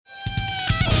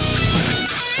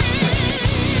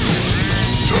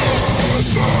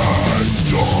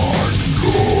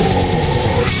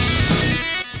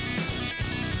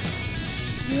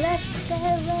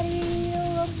Get ready,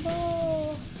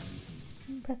 rumble.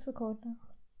 Press record now.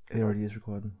 It already is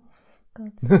recording.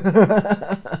 God.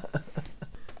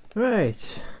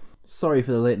 Right. Sorry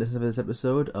for the lateness of this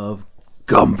episode of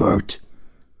Comfort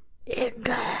In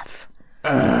death.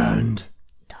 and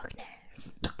Darkness.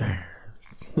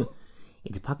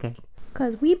 It's a podcast.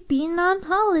 Because we've been on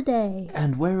holiday.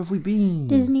 And where have we been?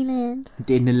 Disneyland.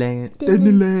 Disneyland.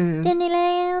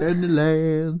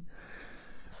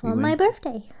 For We my went-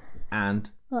 birthday. And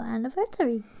Or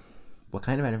anniversary. what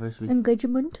kind of anniversary?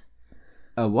 Engagement.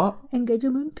 A what?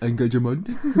 Engagement. Engagement.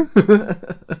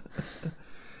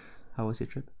 How was your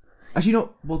trip? Actually, no.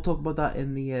 We'll talk about that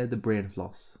in the brain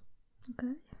floss.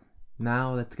 Okay.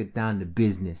 Now let's get down to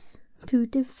business. To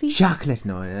defeat Chocolate,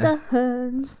 no, yeah. the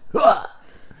Huns.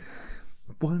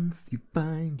 Once you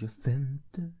find your center.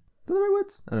 Are the right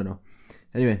words? I don't know.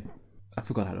 Anyway, I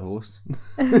forgot how to host.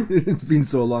 It's been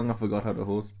so long, I forgot how to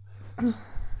host.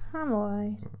 I'm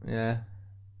alright. Yeah.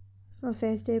 It's my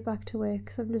first day back to work,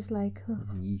 so I'm just like, ugh,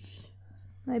 Yeesh.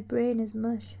 my brain is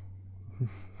mush.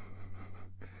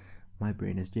 My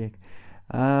brain is Jake.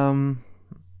 Oh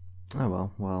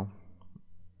well.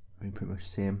 I mean, pretty much the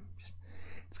same.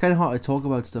 It's kind of hard to talk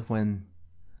about stuff when,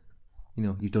 you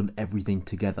know, you've done everything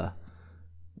together.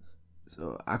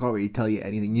 So I can't really tell you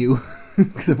anything new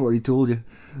because I've already told you.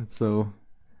 So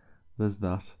there's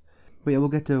that. But yeah, we'll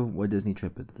get to our Disney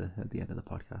trip at the end of the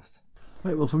podcast.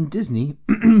 Right, well, from Disney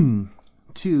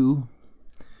to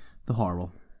the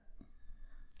Horrible.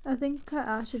 I think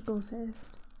I should go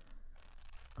first.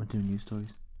 I'm doing news stories.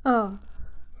 Oh.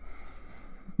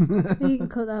 You can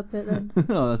cut that bit then.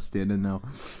 Oh, that's staying in now.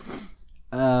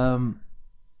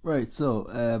 Right, so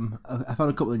I found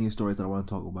a couple of news stories that I want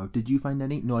to talk about. Did you find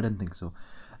any? No, I didn't think so.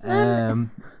 Well,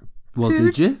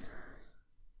 food. did you?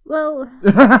 Well,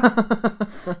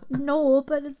 no,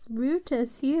 but it's rude to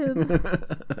assume.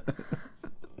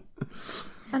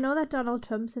 I know that Donald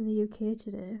Trump's in the UK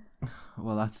today.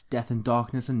 Well, that's death and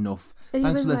darkness enough. And he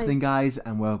Thanks for was listening, guys,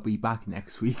 and we'll be back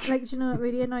next week. Like, do you know what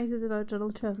really annoys us about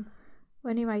Donald Trump?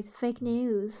 When he writes fake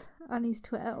news on his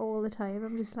Twitter all the time.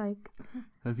 I'm just like,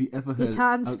 Have you ever heard? your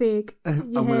tan's fake,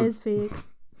 your hair's fake.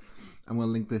 I'm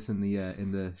gonna link this in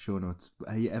the show notes. But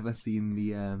have you ever seen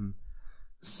the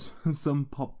some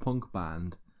pop punk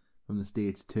band from the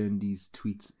States turned these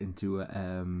tweets into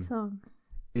a Song.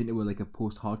 into like a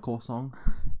post-hardcore song?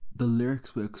 The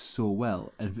lyrics work so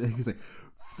well, and it's like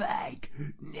fake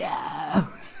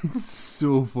news. It's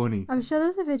so funny. I'm sure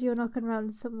there's a video knocking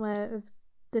around somewhere of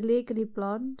the Legally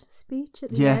Blonde speech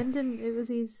at the Yeah. end, and it was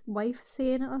his wife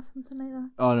saying it or something like that.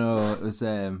 Oh no, it was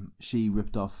she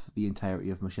ripped off the entirety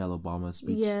of Michelle Obama's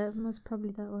speech. Yeah, it was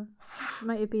probably that one. It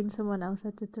might have been someone else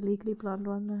that did the Legally Blonde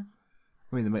one there.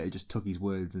 I mean, they might have just took his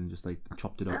words and just like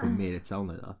chopped it up and made it sound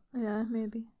like that. Yeah,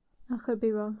 maybe. I could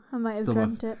be wrong. I might have Still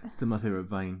dreamt it. Still my favourite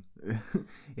Vine.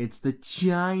 It's the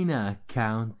China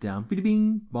countdown. Biddy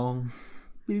bing bong.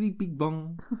 Biddy bing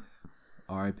bong.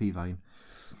 R.I.P. Vine.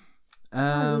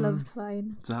 I loved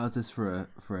Vine. So how's this for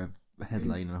a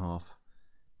headline and a half?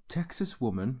 Texas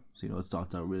woman, so you know it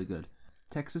starts out really good.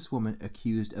 Texas woman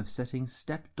accused of setting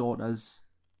stepdaughter's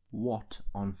what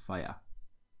on fire?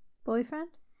 Boyfriend?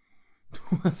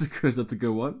 That's a good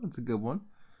one.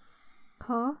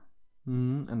 Car?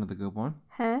 Another good one.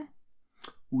 Hair?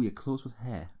 Ooh, you're close with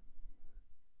hair.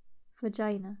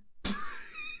 Vagina?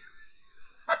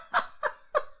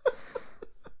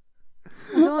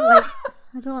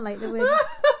 I don't like the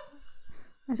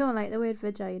word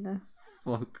vagina.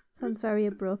 Fuck. Sounds very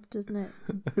abrupt, doesn't it?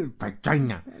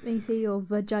 Vagina. Let me see your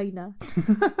vagina.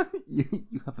 You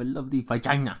have a lovely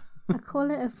vagina. I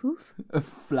call it a foof. A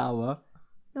flower.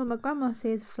 No, my grandma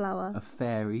says flower. A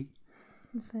fairy.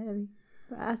 Fairy.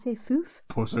 But I say foof.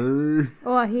 Pussy.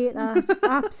 Oh, I hate that. I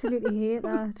absolutely hate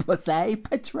that. Pussy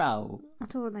patrol. I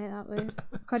don't like that word.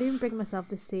 I can't even bring myself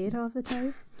to say it half the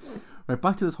time. Right,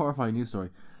 back to this horrifying news story.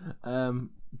 Do you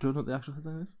know what the actual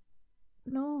headline is?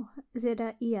 No. Is it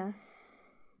a ear?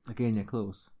 Again, you're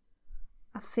close.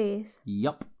 A face?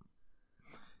 Yup.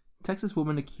 Texas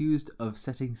woman accused of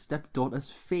setting stepdaughter's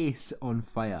face on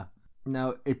fire.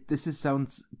 Now,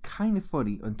 sounds kind of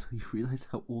funny until you realise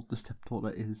how old the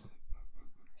stepdaughter is.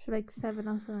 She's like 7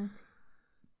 or something.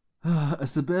 A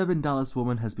suburban Dallas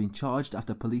woman has been charged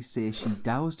after police say she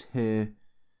doused her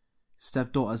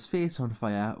stepdaughter's face with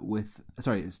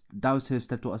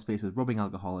rubbing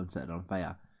alcohol and set it on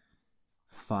fire.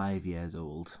 5 years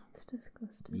old. It's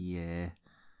disgusting. Yeah.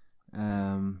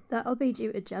 That'll be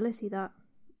due to jealousy, that.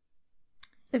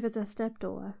 If it's a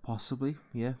stepdaughter. Possibly,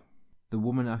 yeah. The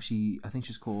woman actually, I think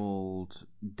she's called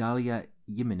Dalia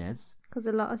Jimenez. Because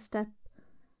a lot of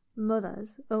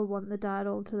stepmothers will want the dad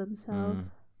all to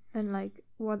themselves. and like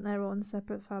want their own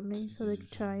separate family, so they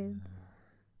could try and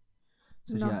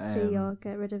So, not yeah, see or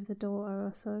get rid of the daughter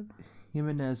or son.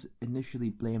 Jimenez initially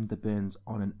blamed the burns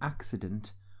on an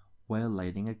accident while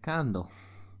lighting a candle.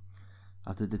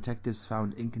 After detectives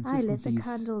found I lit the inconsistencies...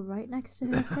 candle right next to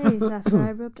her face after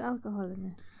I rubbed alcohol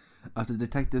in it. After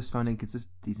detectives found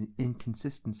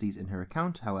inconsistencies in her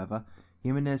account, however,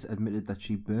 Jimenez admitted that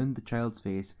she burned the child's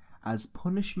face as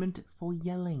punishment for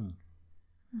yelling.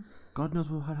 God knows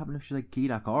what had happened if she like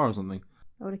keyed her car or something.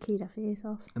 I would have keyed her face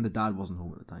off. And the dad wasn't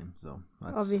home at the time, so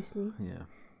that's Obviously. yeah,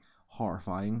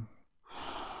 horrifying.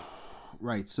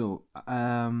 Right, so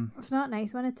It's not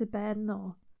nice when it's a Ben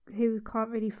though, who can't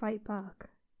really fight back,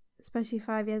 especially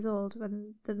 5 years old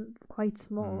when they're quite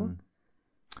small.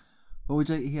 what would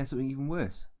you like to hear something even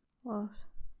worse? What?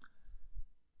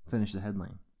 Finish the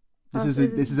headline. Oh, This so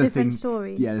is a a different thing.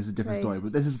 story. Yeah, this is a different Right. story,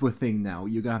 but this is the thing now.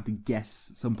 You're gonna have to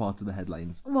guess some parts of the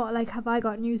headlines. What, like, have I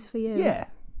got news for you? Yeah.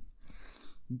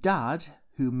 Dad,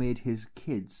 who made his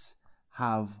kids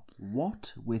have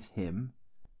what with him?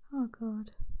 Oh,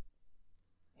 God.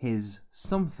 His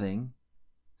something,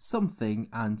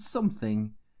 and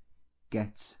something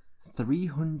gets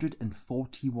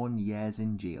 341 years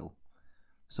in jail.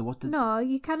 So what did No,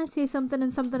 you cannot say something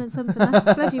and something and something.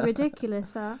 That's bloody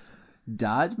ridiculous, that.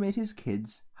 Dad made his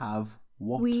kids have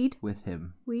what Weed? with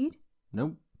him? Weed?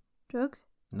 Nope. Drugs?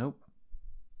 Nope.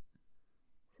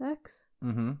 Sex?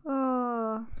 Mm-hmm.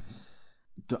 Oh,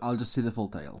 I'll just say the full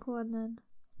title. go on then.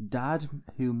 Dad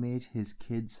who made his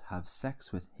kids have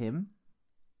sex with him,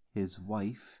 his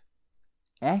wife,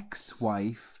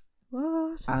 ex-wife,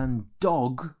 What? and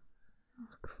dog Oh,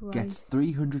 Christ. gets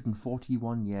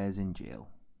 341 years in jail.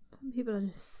 Some people are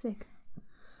just sick.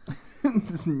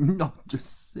 It's not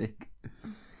just sick.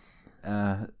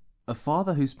 A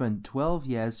father who spent 12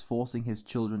 years forcing his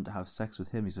children to have sex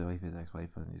with him, his wife, his ex-wife,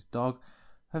 and his dog,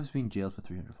 has been jailed for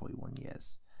 341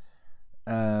 years.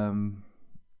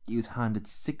 He was handed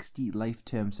 60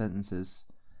 life-term sentences.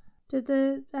 Did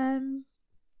the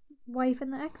wife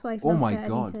and the ex-wife Oh not my get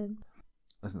God. anything?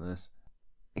 Listen to this.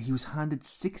 He was handed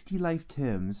 60 life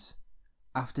terms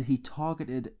after he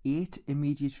targeted 8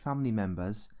 immediate family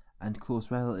members and close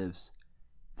relatives,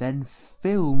 then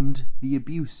filmed the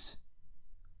abuse.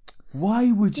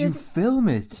 Why would you film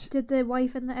it? Did the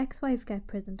wife and the ex-wife get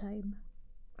prison time?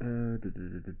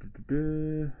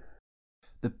 The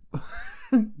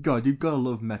God, you've got to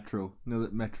love Metro. You know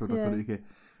that Metro. Yeah.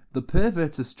 The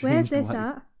pervert's a strange. Where's this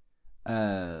at?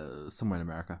 Somewhere in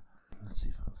America. Let's see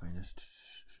if I can find it.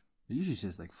 It usually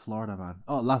says like Florida, man.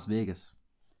 Oh, Las Vegas.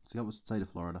 So that was outside of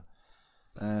Florida.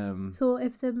 So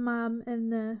if the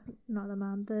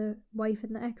the wife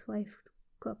and the ex-wife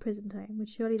got prison time, which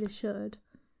surely they should.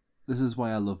 This is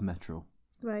why I love Metro.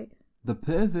 Right. The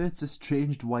pervert's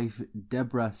estranged wife,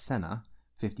 Deborah Senna,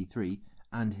 53,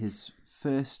 and his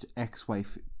first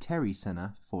ex-wife, Terry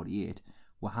Senna, 48,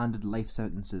 were handed life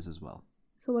sentences as well.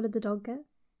 So what did the dog get?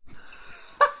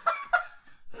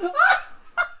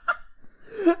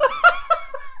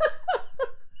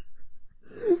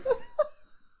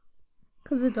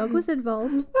 Because the dog was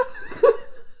involved.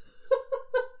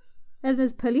 And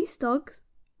there's police dogs.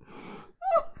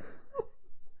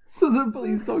 So the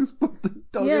police dogs put the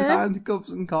dog in handcuffs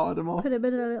and carted him off. Put him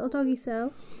in a little doggy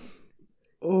cell.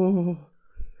 Oh.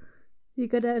 You're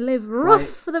going to live rough Right.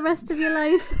 for the rest of your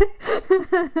life.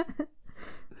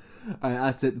 Alright,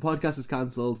 that's it. The podcast is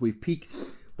cancelled. We've peaked.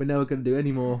 We're never going to do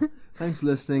any more. Thanks for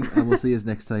listening, and we'll see you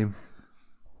next time.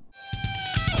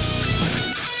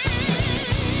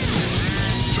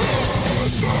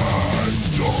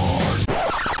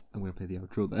 I'm going to play the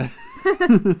outro there.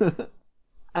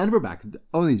 And we're back.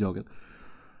 Only joking.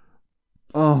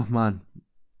 Oh, man.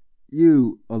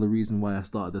 You are the reason why I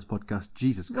started this podcast.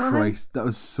 Jesus Christ. That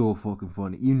was so fucking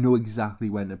funny. You know exactly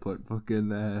when to put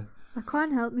fucking I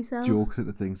can't help myself. jokes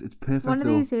into things. It's perfect. One of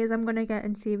though. these days I'm going to get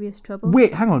in serious trouble.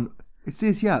 Wait, hang on. It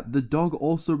says here, the dog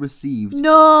also received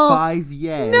No! 5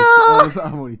 years No! of...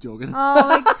 I'm only joking. Oh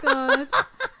my god.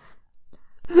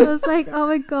 I was like, oh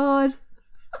my god.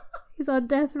 He's on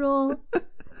death row.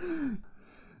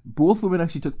 Both women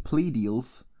actually took plea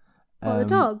deals. Oh, the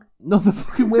dog? No, the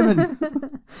fucking women.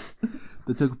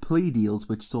 They took plea deals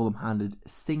which saw them handed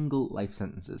single life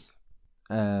sentences.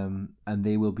 And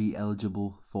they will be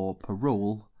eligible for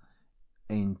parole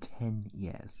in 10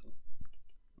 years.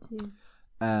 Jeez.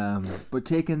 But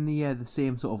taking the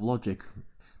same sort of logic,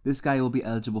 this guy will be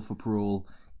eligible for parole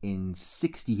in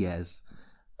 60 years.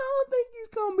 I don't think he's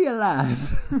going to be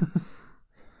alive.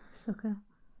 Sucker.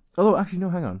 Although, actually, no,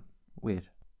 hang on. Wait.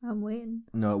 I'm waiting.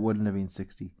 No, it wouldn't have been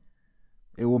 60.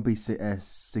 It won't be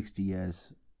 60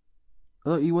 years.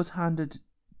 Although he was handed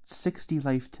 60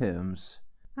 life terms.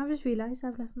 I've just realised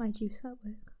I've left my juice at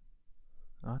work.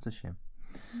 Oh, that's a shame.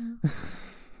 Yeah.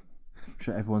 I'm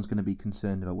sure everyone's going to be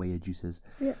concerned about where your juice is.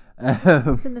 Yeah.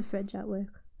 Um, It's in the fridge at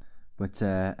work. but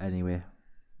anyway,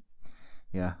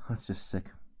 yeah, that's just sick.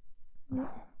 Yeah.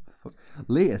 Fuck.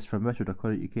 Latest from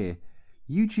Metro.co.uk.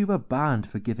 YouTuber banned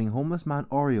for giving homeless man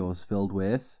Oreos filled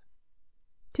with...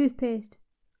 Toothpaste.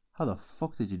 How the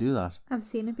fuck did you do that? I've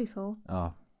seen it before.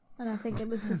 Oh. And I think it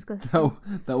was disgusting. No,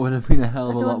 that would have been a hell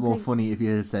of I a lot don't more think- funny if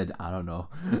you had said, I don't know.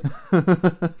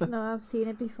 No, I've seen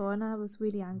it before and I was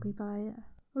really angry by it.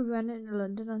 We went into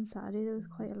London on Saturday. There was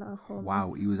quite a lot of homeless.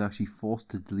 Wow, he was actually forced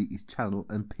to delete his channel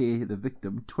and pay the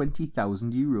victim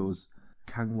 €20,000.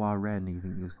 Kangwa Ren, I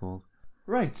think he was called.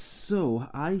 Right, so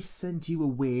I sent you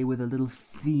away with a little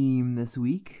theme this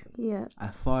week. Yeah. I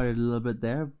farted a little bit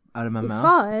there out of my You mouth.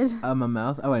 farted? Out of my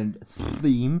mouth. I went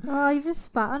theme. Oh, you just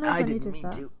spat on us I when you didn't did mean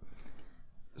that. to.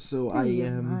 So Do you I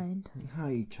mind?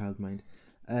 Hi, child mind.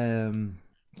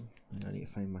 I need to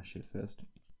find my shit first.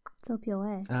 It's up your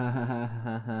ass.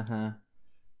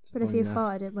 But But if you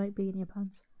farted, it might be in your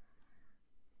pants.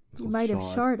 You might have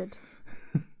sharded.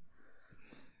 sharded.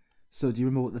 So, do you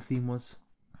remember what the theme was?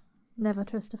 Never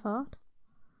trust a fart.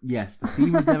 Yes, the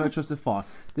theme was never trust a fart.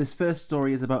 This first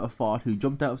story is about a fart who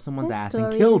jumped out of someone's This ass and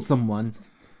story killed is- someone.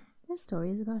 This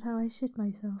story is about how I shit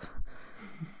myself.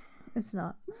 It's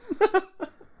not.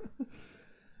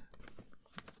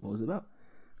 What was it about?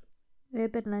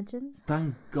 Urban legends.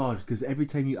 Thank God, because every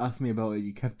time you asked me about it,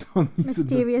 you kept on using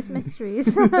Mysterious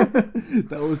mysteries. That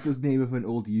was the name of an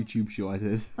old YouTube show I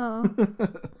did. Oh.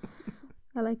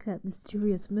 I like that.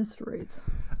 Mysterious mysteries.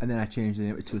 And then I changed the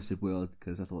name to Twisted World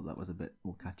because I thought that was a bit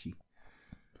more catchy.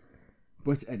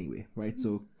 But anyway, right,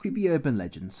 so creepy urban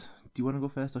legends. Do you want to go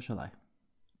first or shall I?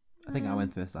 I think I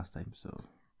went first last time, so...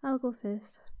 I'll go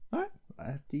first. Alright,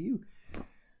 after you.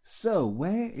 So,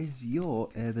 where is your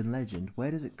urban legend?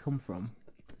 Where does it come from?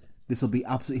 This will be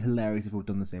absolutely hilarious if we've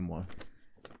done the same one.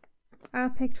 I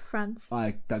picked France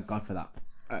I thank God for that.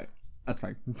 Alright, that's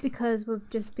fine. because we've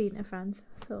just been to France,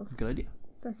 so Good idea.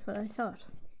 that's what I thought.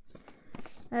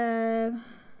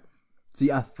 See,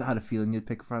 I had a feeling you'd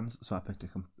pick France, so I picked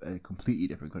a completely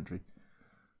different country.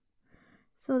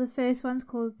 So the first one's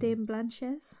called Dame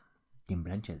Blanches, Dame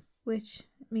Blanches. which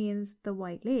means the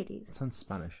white ladies. Sounds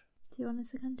Spanish. Do you want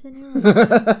us to continue?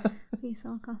 Be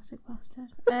sarcastic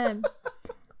bastard.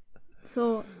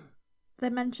 So they're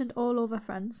mentioned all over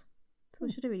France. So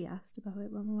we should have really asked about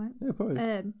it when we went. Yeah,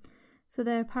 probably. So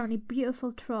they're apparently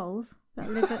beautiful trolls that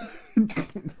live at...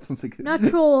 Sounds like Not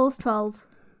trolls, trolls.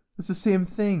 it's the same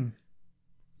thing.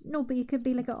 No, but you could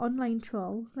be like an online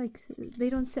troll. Like, they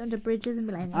don't sit under bridges and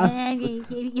be like,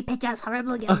 your picture's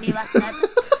horrible, give me what's that.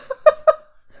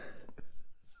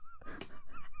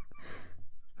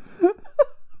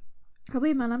 Oh,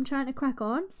 wait, man, I'm trying to crack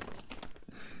on.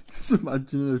 Just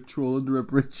imagine a troll under a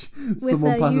bridge. With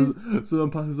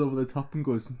Someone passes over the top and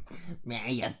goes,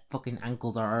 "Man, your fucking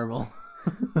ankles are horrible."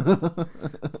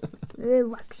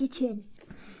 Wax your chin.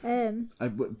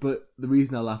 But the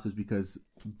reason I laughed was because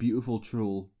beautiful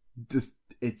troll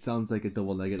it sounds like a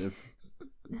double negative.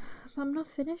 I'm not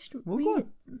finished. Well, Read go on. it.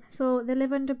 So they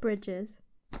live under bridges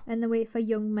and they wait for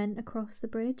young men to cross the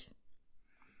bridge.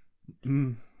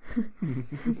 Mm.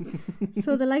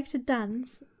 So they like to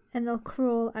dance and they'll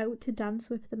crawl out to dance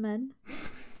with the men.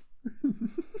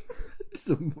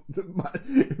 So,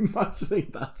 imagining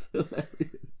that's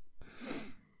hilarious.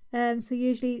 So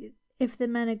usually if the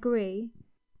men agree,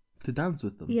 To dance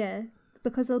with them. yeah,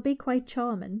 because they'll be quite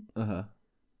charming. Uh-huh.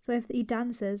 So if he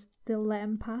dances, they'll let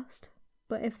him past.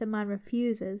 But if the man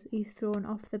refuses, he's thrown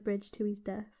off the bridge to his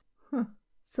death. Huh.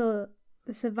 So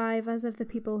the survivors of the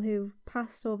people who've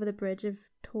passed over the bridge have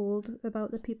told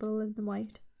about the people in the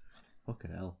white.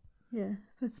 Fucking hell. Yeah,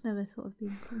 but it's never sort of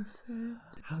been confirmed.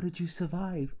 How did you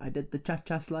survive? I did the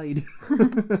cha-cha slide.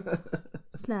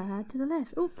 Slide to the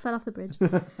left. Oh, fell off the bridge.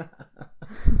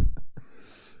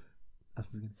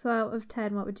 So out of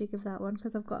 10, what would you give that one?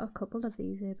 Because I've got a couple of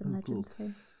these urban legends for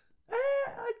you.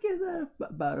 I'd give that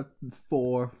about a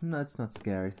 4. No, it's not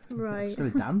scary. Right. I'm just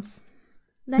going to dance.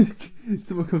 Next,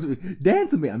 Someone comes with me,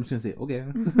 dance with me. I'm just going to say, okay.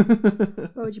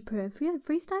 what would you prefer?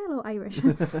 Freestyle or Irish?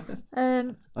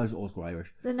 I'll just always go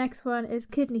Irish. The next one is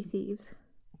kidney thieves.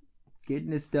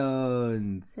 Kidney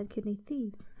stones. Said kidney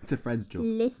thieves. It's a friend's joke.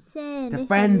 Listen,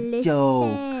 friend's joke.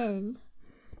 listen.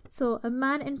 So, a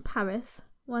man in Paris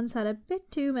once had a bit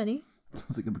too many.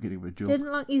 Sounds like the beginning of a joke.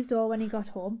 Didn't lock his door when he got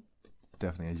home.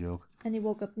 Definitely a joke. And he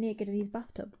woke up naked in his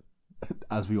bathtub.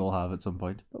 As we all have at some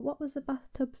point. But what was the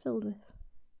bathtub filled with?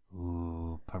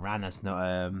 Ooh, piranhas,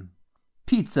 no,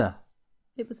 pizza.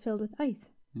 It was filled with ice.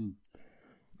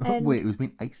 And, Wait, it was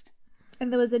being iced?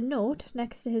 and there was a note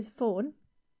next to his phone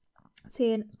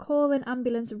saying, "Call an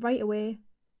ambulance right away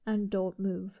and don't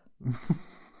move."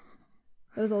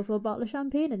 There was also a bottle of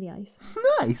champagne in the ice.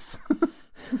 Nice.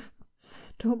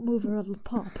 Don't move or it'll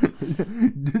pop.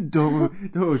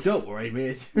 don't worry,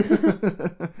 mate.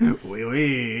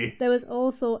 Wee. There was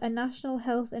also a national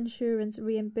health insurance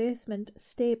reimbursement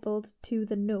stapled to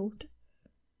the note.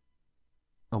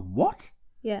 A what?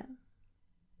 Yeah.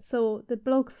 So the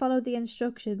bloke followed the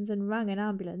instructions and rang an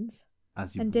ambulance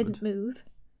As you and would. didn't move.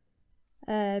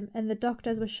 And the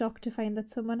doctors were shocked to find that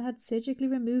someone had surgically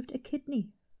removed a kidney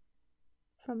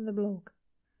from the bloke.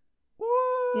 What?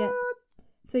 Yeah.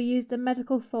 So he used the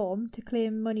medical form to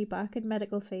claim money back in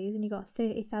medical fees, and he got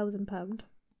 £30,000.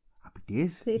 Happy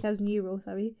days. €30,000,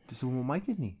 sorry. Does someone want my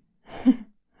kidney?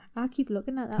 I keep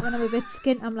looking at that when I'm a bit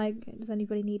skint. I'm like, does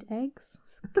anybody need eggs?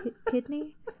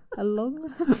 Kidney? A lung?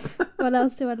 What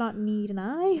else do I not need? An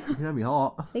eye? You can have me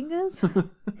heart. Fingers?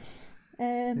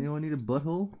 Anyone need a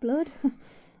butthole? Blood?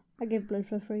 I give blood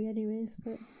for free anyways,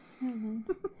 but never mind.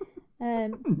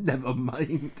 Never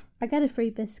mind. I get a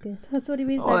free biscuit. That's the only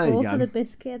reason Oh, I there go you for go. the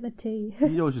biscuit and the tea.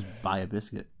 You don't just buy a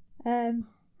biscuit. They've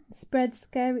spread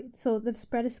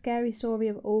a scary story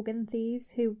of organ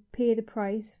thieves who pay the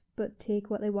price but take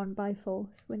what they want by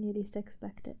force when you least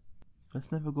expect it.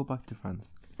 Let's never go back to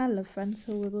France. I love France,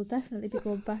 so we will definitely be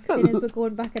going back, seeing as we're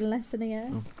going back in less than a year.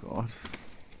 Oh, God.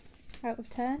 Out of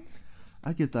 10.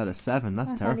 I'd give that a 7.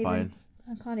 That's I can't terrifying.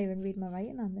 I can't even read my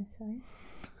writing on this side.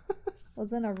 I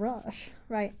was in a rush.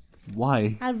 Right,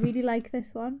 Why? I really like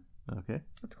this one. Okay.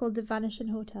 It's called The Vanishing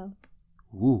Hotel.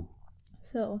 Ooh.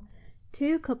 So,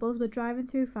 two couples were driving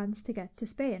through France to get to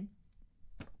Spain.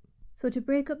 So to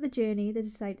break up the journey, they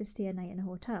decided to stay a night in a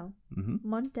hotel,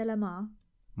 Mont de la Mar.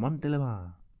 Mont de la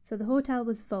Mar. So the hotel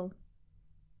was full.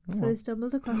 So they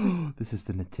stumbled across This is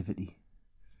the nativity.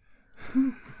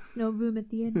 There's no room at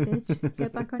the inn, bitch.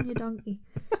 Get back on your donkey.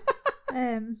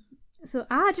 So,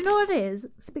 do you know what it is?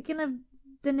 Speaking of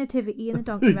the nativity and the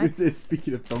donkey, right?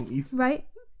 Speaking of donkeys. Right?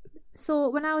 So,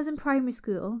 when I was in primary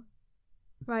school,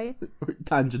 right?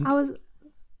 Tangent.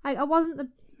 I wasn't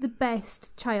the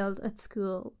best child at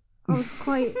school. I was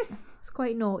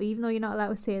quite naughty, even though you're not allowed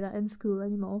to say that in school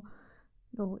anymore.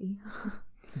 Naughty.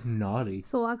 Naughty.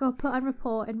 So I got put on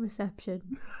report in reception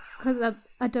because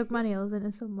I dug my nails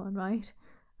into someone, right?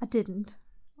 I didn't.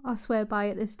 I swear by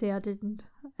it this day I didn't.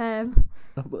 I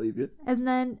believe it. And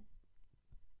then,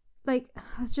 I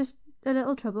was just a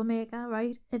little troublemaker,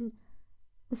 right? And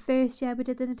the first year we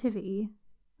did the nativity,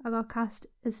 I got cast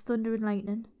as Thunder and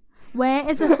Lightning. Where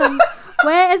is the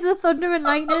Thunder and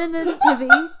Lightning in the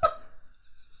nativity?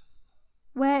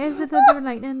 Where is the Thunder and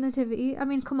Lightning in the nativity? I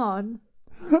mean, come on.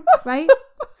 Right?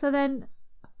 So then,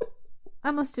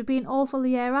 I must have been awful the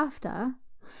year after,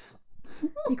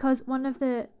 because one of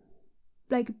the,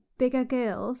 bigger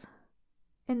girls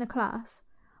in the class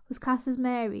was cast as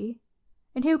Mary.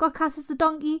 And who got cast as the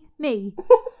donkey? Me.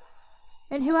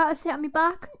 And who had to sit on my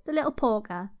back? The little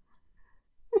porker.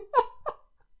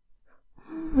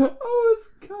 I was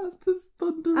cast as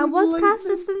Thunder I and was Lightning. cast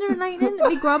as Thunder and Lightning.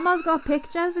 My grandma's got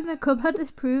pictures in the cupboard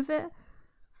to prove it.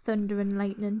 Thunder and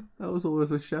Lightning. I was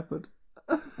always a shepherd.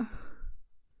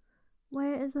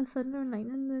 Where is the Thunder and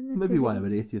Lightning in the nativity? Maybe why I'm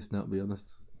an atheist now, to be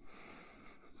honest.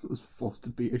 I was forced to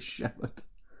be a shepherd.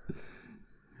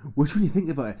 Which, when you think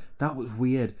about it, that was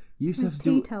weird. You used to have to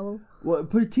tea towel. Well,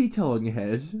 put a tea towel on your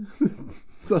head.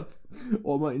 So that's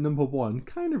almighty number one.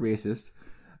 Kind of racist.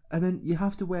 And then you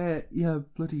have to wear your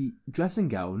bloody dressing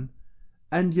gown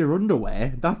and your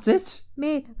underwear. That's it.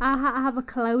 Mate, I have a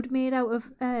cloud made out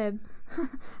of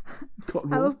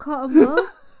Cotton out wool. of cotton wool,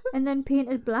 and then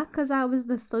painted black because I was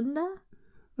the thunder,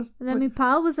 and then my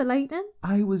pal was the lightning.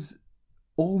 I was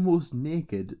almost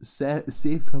naked,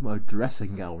 safe from a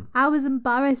dressing gown. I was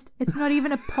embarrassed. It's not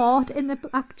even a part in the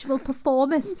actual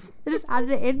performance. They just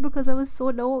added it in because I was so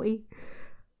naughty.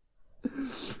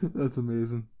 That's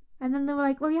amazing. And then they were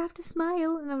like, "Well, you have to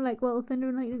smile," and I'm like, "Well, Thunder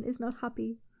and Lightning is not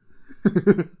happy."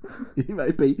 He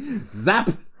might be. Zap!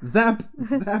 Zap!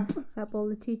 Zap! Zap all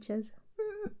the teachers.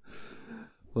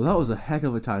 Well, that was a heck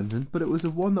of a tangent, but it was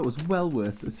one that was well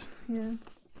worth it. Yeah.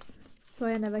 That's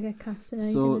why I never get cast in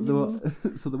anything So anymore.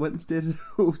 they went and stayed at a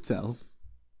hotel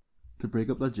to break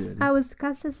up their journey. I was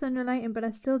cast as Thunder and Lightning, but I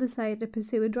still decided to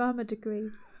pursue a drama degree.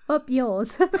 Up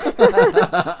yours.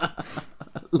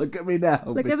 Look at me now.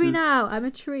 Look at me now. I'm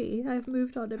a tree. I've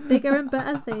moved on to bigger and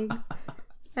better things.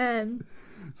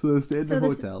 So they stayed in a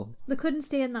this- hotel. They couldn't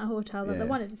stay in that hotel that they Yeah.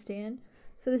 wanted to stay in,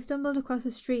 so they stumbled across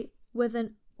a street with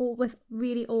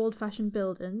really old-fashioned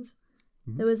buildings.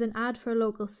 Mm-hmm. There was an ad for a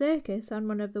local circus on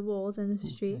one of the walls in the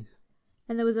street, Nice.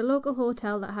 And there was a local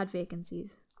hotel that had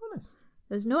vacancies. Oh, nice.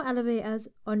 There was no elevators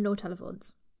or no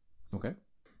telephones. Okay.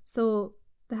 So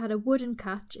they had a wooden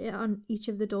catch on each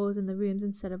of the doors in the rooms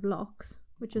instead of locks,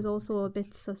 which was also a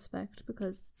bit suspect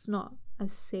because it's not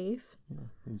as safe. Yeah,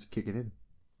 you just kick it in.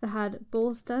 They had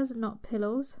bolsters, not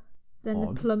pillows. Then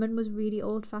Odd. the plumbing was really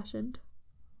old-fashioned.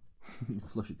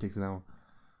 Flush it takes an hour.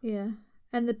 Yeah.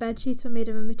 And the bed sheets were made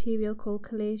of a material called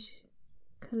calico?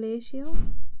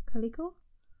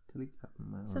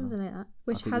 Something like that,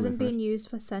 which hasn't been used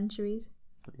for centuries.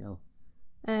 Bloody hell.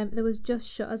 There was just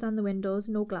shutters on the windows,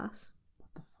 no glass.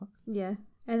 What the fuck? Yeah.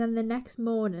 And then the next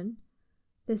morning,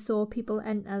 they saw people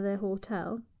enter the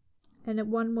hotel,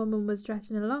 and one woman was dressed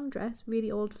in a long dress,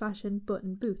 really old-fashioned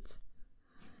button boots.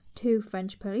 2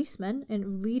 French policemen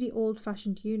in really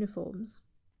old-fashioned uniforms.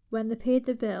 When they paid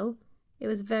the bill, it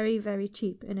was very, very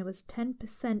cheap, and it was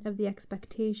 10% of the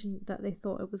expectation that they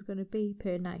thought it was going to be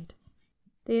per night.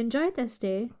 They enjoyed their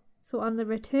stay, so on the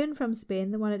return from Spain,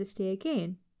 they wanted to stay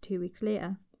again 2 weeks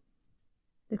later.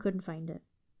 They couldn't find it.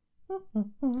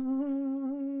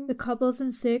 The cobbles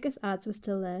and circus ads were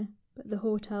still there, but the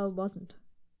hotel wasn't.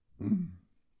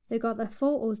 They got their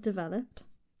photos developed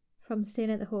from staying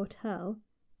at the hotel.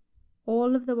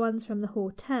 All of the ones from the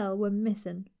hotel were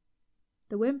missing.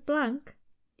 They weren't blank,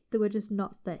 they were just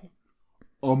not there.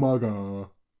 Oh my god.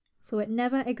 So it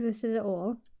never existed at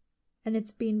all, and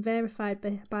it's been verified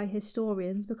by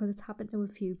historians because it's happened to a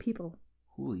few people.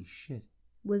 Holy shit.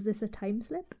 Was this a time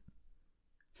slip?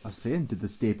 I was saying, did they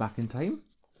stay back in time?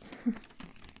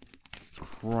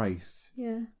 Christ.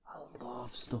 Yeah. I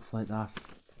love stuff like that.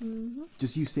 Mm-hmm.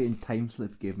 Just you saying time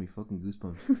slip gave me fucking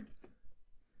goosebumps.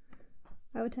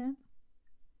 Out of 10?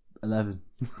 11.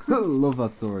 I love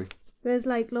that story. There's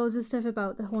like loads of stuff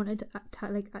about the haunted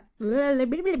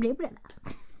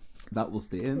That will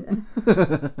stay in.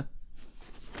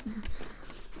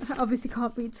 I obviously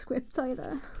can't read scripts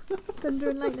either. Thunder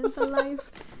and lightning for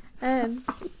life.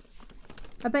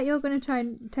 I bet you're going to try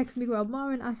and text me grandma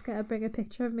and ask her to bring a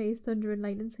picture of me as Thunder and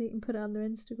Lightning so you can put it on their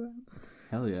Instagram.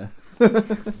 Hell yeah.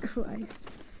 Christ.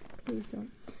 Please don't.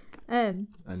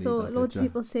 So loads of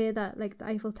people say that like the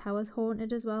Eiffel Tower's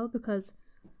haunted as well because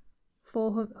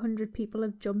 400 people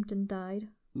have jumped and died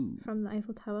from the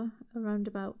Eiffel Tower around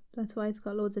about. That's why it's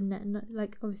got loads of net. And,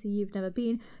 like, obviously you've never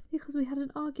been because we had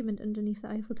an argument underneath the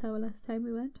Eiffel Tower last time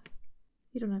we went.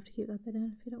 You don't have to keep that bit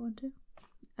in if you don't want to.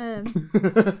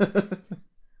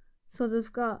 So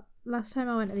they've got, last time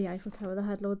I went to the Eiffel Tower, they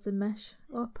had loads of mesh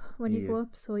up when you go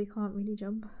up, so you can't really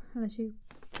jump unless you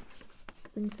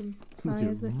bring some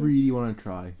pliers with you. Really want to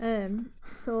try.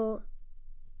 So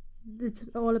it's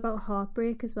all about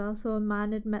heartbreak as well. So a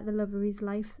man had met the love of his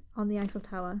life on the Eiffel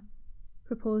Tower,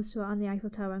 proposed to her on the Eiffel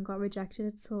Tower and got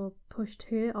rejected, so pushed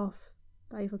her off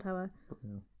the Eiffel Tower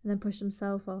and then pushed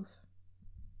himself off.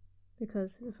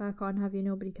 Because if I can't have you,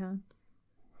 nobody can.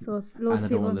 So loads of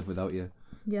people don't want to live without you.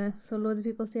 Yeah, so loads of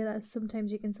people say that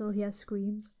sometimes you can still hear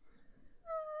screams.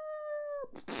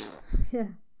 Yeah.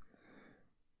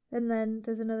 And then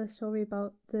there's another story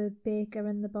about the baker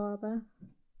and the barber.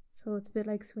 So it's a bit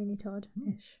like Sweeney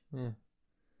Todd-ish. Yeah.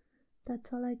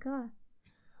 That's all I got.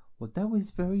 Well, that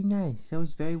was very nice. That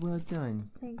was very well done.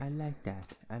 Thanks. I like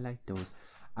that. I like those.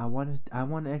 I want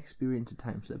to experience a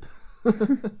time slip.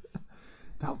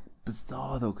 That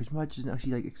bizarre though. Could you imagine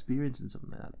actually like experiencing something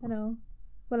like that? I know.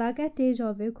 Well, I get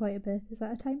deja vu quite a bit. Is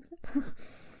that a time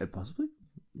slip? Possibly.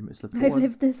 You might slip I've forward.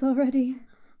 lived this already.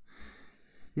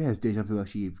 Yeah, it's deja vu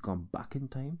actually you've gone back in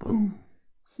time. I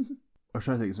was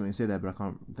trying to think of something to say there, but I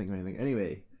can't think of anything.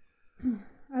 Anyway.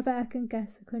 I bet I can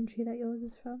guess the country that yours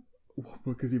is from.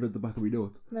 Because you've at the back of my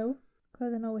notes. No,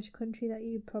 because I know which country that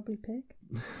you'd probably pick.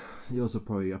 You also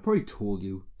I probably told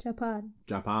you. Japan.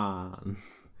 Japan.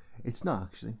 It's not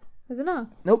actually. Is it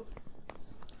not? Nope.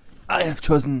 I have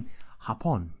chosen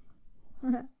Japon.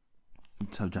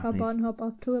 It's how Japanese. Hop on, hop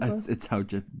off to a bus. It's how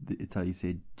you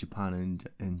say Japan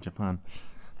in Japan.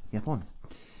 Japon.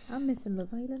 I'm missing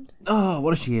Love Island. Oh,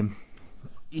 what a shame.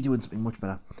 You're doing something much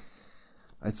better.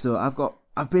 Right, so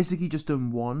I've basically just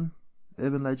done one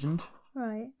urban legend.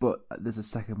 Right. But there's a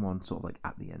second one sort of like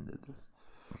at the end of this.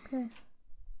 Okay.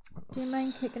 Do you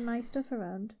mind kicking my stuff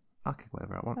around? I'll kick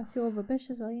whatever I want. That's your rubbish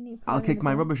as well. You need. I'll kick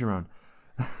my rubbish around.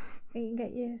 You can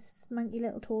get your smanky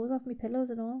little toes off me pillows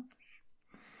and all.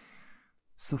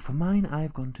 So for mine,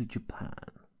 I've gone to Japan.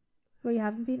 Well, you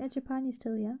haven't been to Japan. You're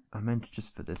still here. I meant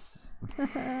just for this.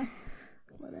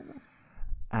 Whatever.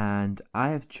 And I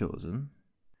have chosen.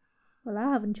 Well, I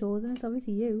haven't chosen. It's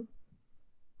obviously you.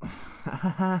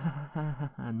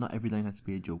 Not every line has to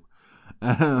be a joke.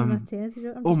 I'm not saying it's a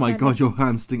joke. Oh my god, your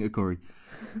hands stink of curry.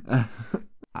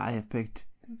 I have picked.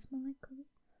 Don't smell like curry.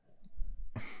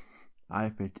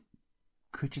 I've put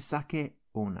Kuchisake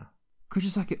Onna.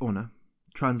 Kuchisake Onna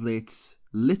translates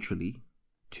literally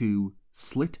to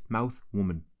slit mouth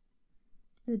woman.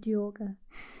 The yoga.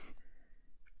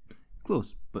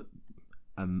 Close, but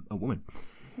a woman.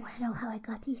 Want to know how I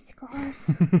got these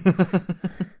scars?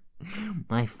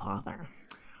 My father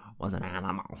was an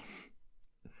animal.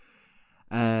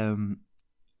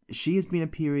 She has been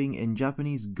appearing in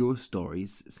Japanese ghost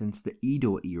stories since the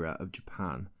Edo era of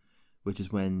Japan, which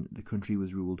is when the country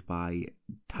was ruled by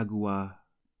Do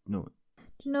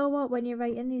you know what? When you're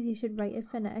writing these, you should write it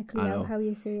phonetically out how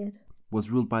you say it.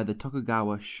 Was ruled by the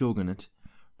Tokugawa shogunate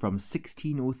from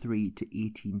 1603 to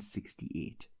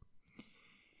 1868.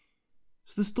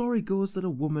 So the story goes that a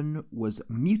woman was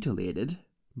mutilated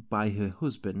by her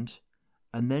husband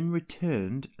and then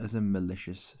returned as a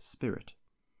malicious spirit.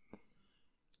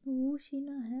 Oh, she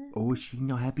not happy. Oh, she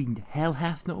not happy. Hell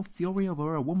hath no fury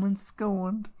over a woman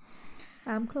scorned.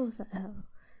 I'm close at hell.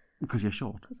 Because you're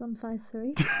short. Because I'm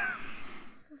 5'3".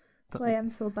 That's why I'm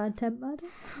so bad-tempered.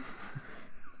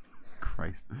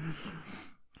 Christ.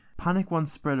 Panic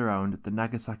once spread around the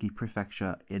Nagasaki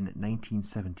prefecture in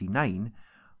 1979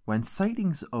 when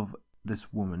sightings of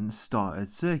this woman started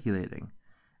circulating,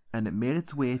 and it made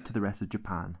its way to the rest of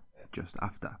Japan just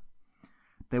after.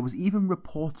 There was even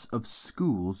reports of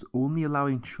schools only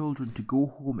allowing children to go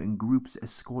home in groups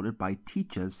escorted by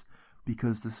teachers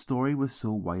because the story was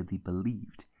so widely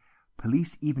believed.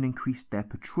 Police even increased their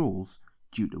patrols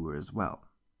due to her as well.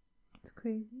 It's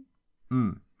crazy.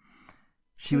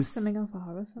 She was something off a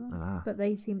horror film, but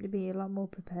they seem to be a lot more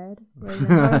prepared. Whereas in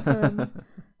horror films,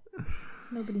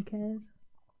 nobody cares.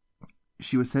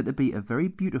 She was said to be a very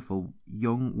beautiful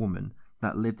young woman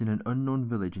that lived in an unknown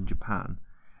village in Japan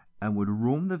and would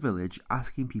roam the village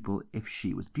asking people if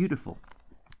she was beautiful.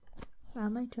 I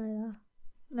might try that.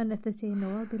 And if they say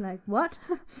no, I'll be like, what?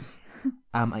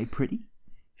 Am I pretty?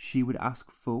 She would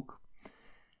ask folk.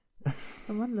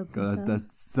 Someone loves God,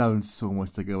 that sounds so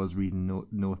much like I was reading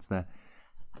notes there.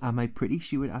 Am I pretty?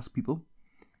 She would ask people.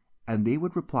 And they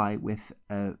would reply with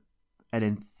an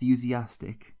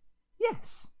enthusiastic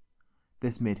yes.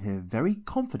 This made her very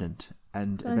confident,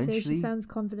 and I was eventually say she sounds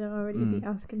confident already to be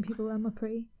asking people, am I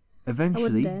pretty?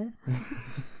 Eventually, I wouldn't dare.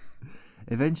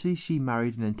 Eventually she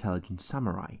married an intelligent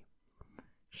samurai.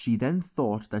 She then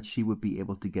thought that she would be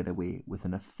able to get away with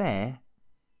an affair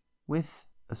with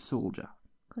a soldier.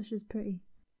 Because she's pretty.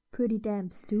 Pretty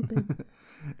damn stupid.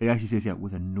 It actually says,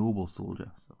 with a noble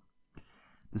soldier. So.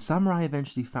 The samurai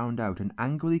eventually found out and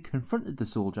angrily confronted the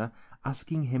soldier,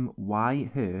 asking him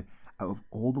why her, out of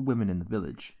all the women in the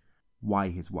village, why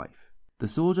his wife. The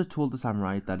soldier told the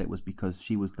samurai that it was because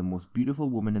she was the most beautiful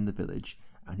woman in the village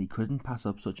and he couldn't pass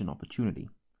up such an opportunity.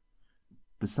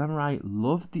 The samurai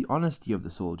loved the honesty of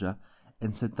the soldier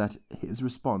and said that his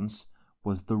response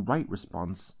was the right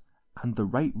response and the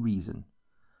right reason.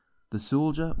 The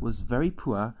soldier was very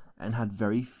poor and had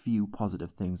very few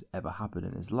positive things ever happen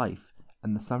in his life,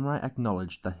 and the samurai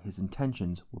acknowledged that his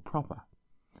intentions were proper.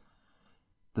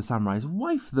 The samurai's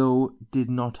wife, though, did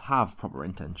not have proper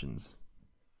intentions.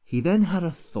 He then had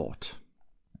a thought.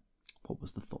 What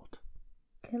was the thought?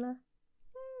 Kill her.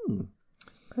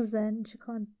 Because then she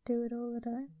can't do it all the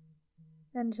time.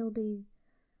 And she'll be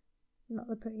not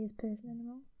the prettiest person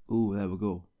anymore. Oh, there we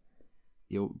go.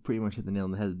 You pretty much hit the nail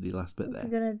on the head with the last bit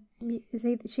there. Is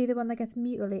she the one that gets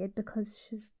mutilated because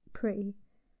she's pretty?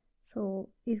 So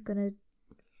he's going to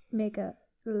make her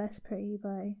less pretty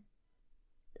by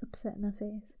upsetting her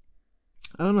face.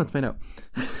 I don't know, let's find out.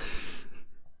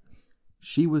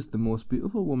 She was the most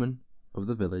beautiful woman of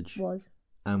the village.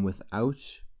 And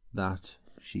without that,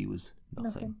 she was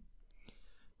nothing.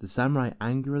 The samurai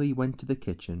angrily went to the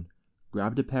kitchen,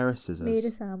 grabbed a pair of scissors. Made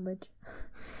a sandwich.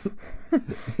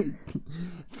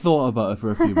 Thought about it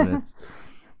for a few minutes.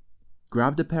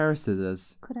 Grabbed a pair of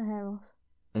scissors. Cut her hair off.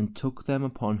 And took them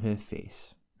upon her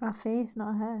face. Her face,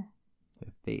 not her.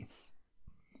 Her face.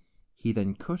 He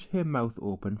then cut her mouth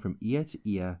open from ear to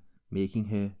ear, making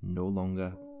her no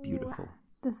longer beautiful.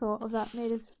 The thought of that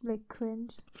made us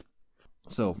cringe.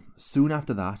 So, soon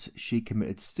after that, she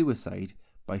committed suicide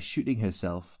by shooting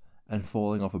herself and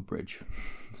falling off a bridge.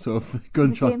 So if the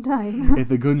gunshot, at the same time. If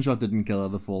the gunshot didn't kill her,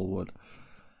 the fall would.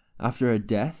 After her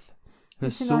death, her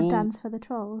soul... Did she not dance for the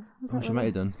trolls? She might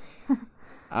have done.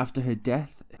 After her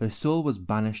death, her soul was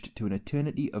banished to an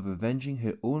eternity of avenging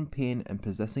her own pain and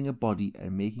possessing a body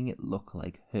and making it look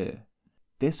like her.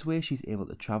 This way she's able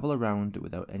to travel around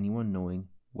without anyone knowing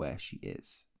where she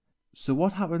is. So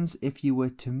what happens if you were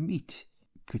to meet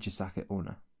Kuchisake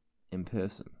Onna in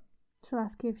person? She'll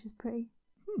ask you if she's pretty.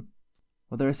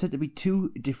 Well, there are said to be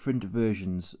two different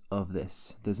versions of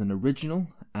this. There's an original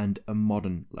and a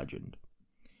modern legend.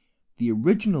 The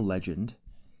original legend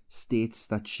states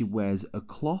that she wears a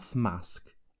cloth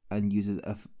mask and uses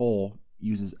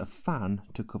a fan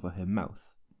to cover her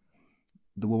mouth.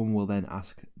 The woman will then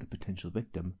ask the potential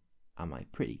victim, "Am I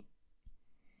pretty?"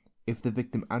 If the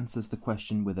victim answers the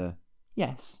question with a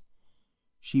yes,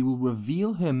 she will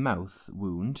reveal her mouth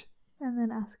wound And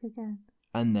then ask again.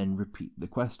 and then repeat the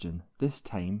question, this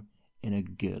time in a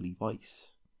girly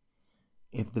voice.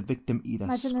 If the victim either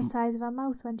Imagine the size of her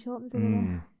mouth when she opens it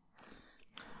again.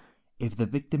 If the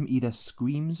victim either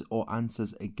screams or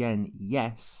answers again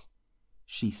yes,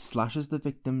 she slashes the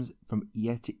victims from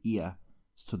ear to ear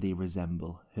so they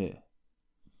resemble her.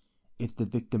 If the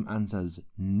victim answers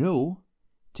no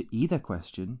to either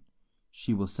question,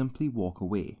 she will simply walk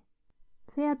away.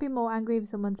 See, I'd be more angry if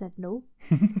someone said no.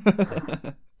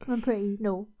 I'm pretty.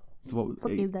 No. So what?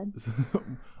 Fuck you then.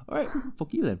 Alright,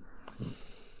 fuck you then.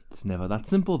 It's never that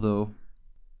simple though.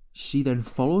 She then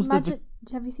follows Imagine,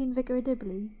 have you seen Vicar of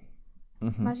Dibley?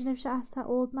 Mm-hmm. Imagine if she asked that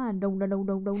old man,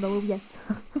 no, yes.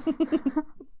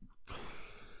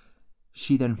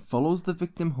 She then follows the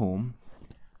victim home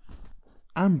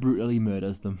and brutally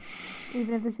murders them.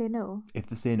 Even if they say no. If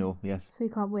they say no, yes. So you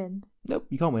can't win. Nope,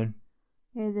 you can't win.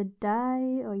 You either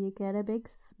die or you get a big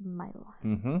smile.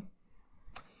 Mm-hmm.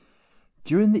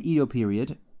 During the Edo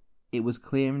period, it was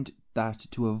claimed that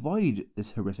to avoid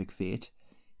this horrific fate,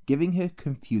 giving her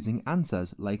confusing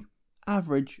answers like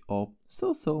average or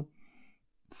so-so,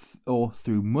 or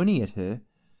threw money at her,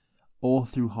 or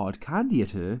threw hard candy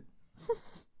at her,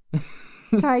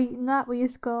 Try eating that with your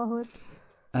scarhood.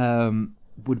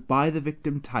 would buy the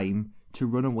victim time to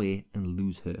run away and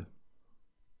lose her.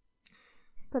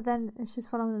 But then if she's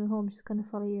following them home, she's going to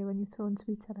follow you when you're throwing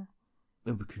sweets at her.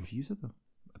 It would confuse her though,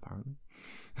 apparently.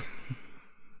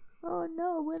 Oh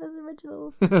no, we're those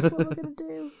originals. What am I going to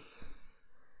do?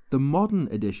 The modern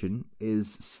edition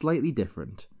is slightly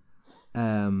different.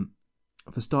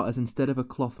 For starters, instead of a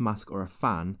cloth mask or a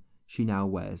fan, she now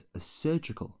wears a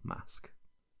surgical mask.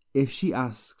 If she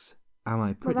asks, "Am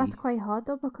I pretty?" Well, that's quite hard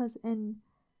though, because in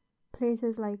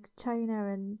places like China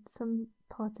and some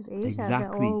parts of Asia,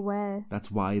 Exactly. they all wear That's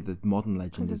why the modern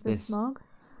legend because is of the this. smog.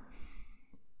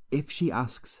 If she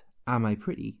asks, "Am I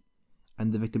pretty?"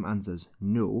 and the victim answers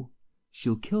no,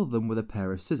 she'll kill them with a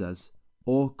pair of scissors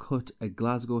or cut a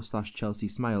Glasgow/Chelsea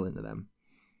smile into them.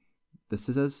 The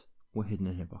scissors were hidden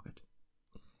in her pocket.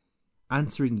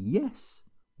 Answering yes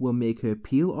will make her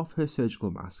peel off her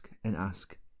surgical mask and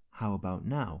ask, "How about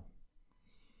now?"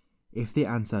 If they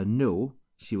answer no,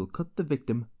 she will cut the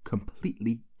victim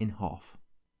completely in half.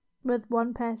 With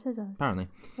one pair of scissors. Apparently.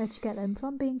 Where'd you get them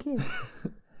from? Being cute.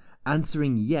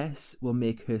 Answering yes will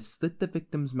make her slit the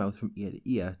victim's mouth from ear to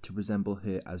ear to resemble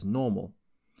her as normal.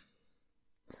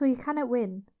 So you cannot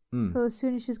win. Mm. So as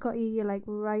soon as she's got you, you're like,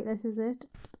 right, this is it.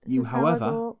 This You, is how I however,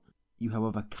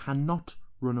 go. cannot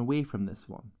run away from this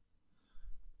one,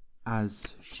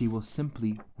 as she will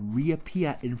simply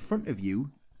reappear in front of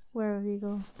you Wherever you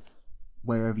go.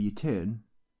 wherever you turn,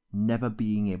 never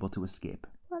being able to escape.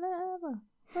 Whatever,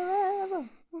 forever,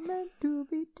 we're meant to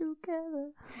be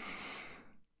together.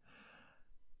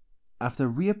 After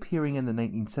reappearing in the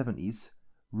 1970s,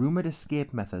 rumoured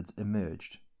escape methods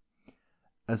emerged.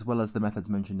 As well as the methods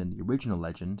mentioned in the original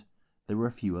legend, there were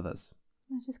a few others.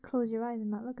 Now just close your eyes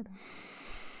and not look at her.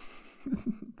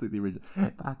 It's like the original.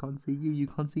 I can't see you, you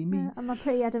can't see me. Yeah, I'm a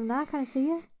pretty Adam now, can I see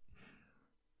you?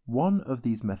 One of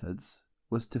these methods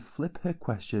was to flip her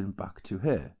question back to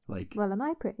her, like, Well, am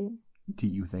I pretty? "Do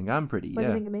you think I'm pretty?" What do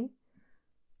you think of me?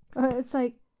 It's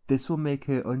like, This will make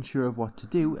her unsure of what to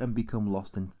do and become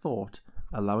lost in thought,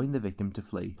 allowing the victim to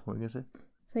flee. What are you going to say?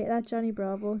 it's like that Johnny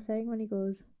Bravo thing when he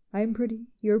goes, I'm pretty,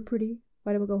 you're pretty,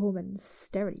 why don't we go home and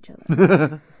stare at each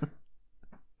other?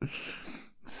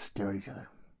 Stare at each other.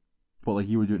 What, like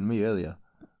you were doing to me earlier?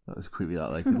 That was creepy.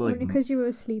 That like, you look Only like because you were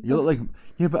asleep. you look like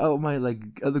but out of my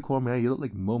at the corner of my eye, you look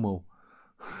like Momo.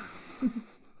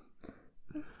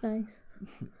 That's nice.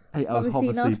 Hey, I was half Obviously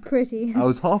asleep. not pretty. I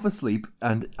was half asleep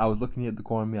and I was looking at the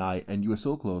corner of my eye, and you were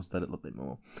so close that it looked like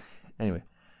Momo. Anyway,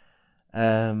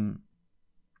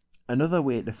 another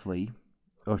way to flee,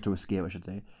 or to escape, I should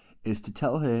say, is to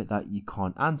tell her that you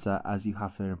can't answer as you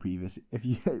have in a previous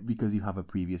because you have a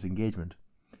previous engagement.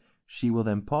 She will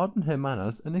then pardon her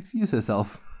manners and excuse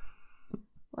herself.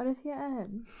 What if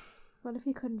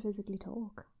you couldn't physically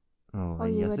talk? Oh, Or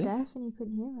then you you're were safe. deaf and you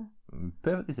couldn't hear her?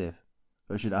 Perfectly safe.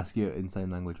 I should ask you in sign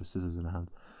language with scissors in her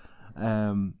hands.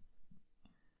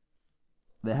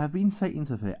 There have been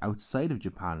sightings of her outside of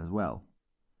Japan as well.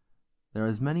 There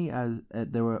was many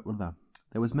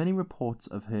reports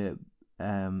of her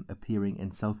appearing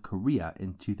in South Korea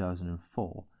in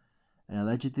 2004, And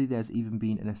allegedly there's even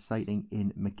been a sighting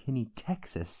in McKinney,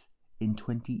 Texas in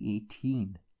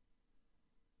 2018.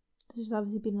 She's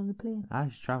obviously been on a plane.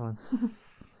 She's travelling.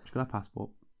 She's got a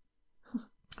passport.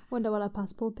 Wonder what her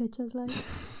passport picture's like.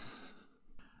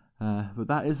 But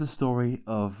that is the story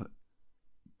of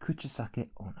Kuchisake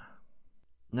Onna.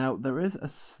 Now, there is a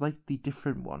slightly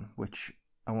different one, which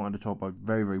I wanted to talk about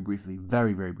very, very briefly,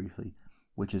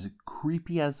 which is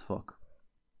creepy as fuck,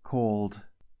 called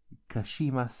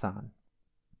Kashima-san,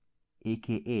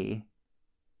 aka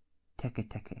Teke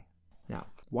Teke. Now,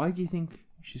 why do you think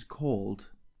she's called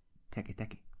Teke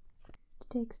Teke? To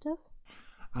take stuff?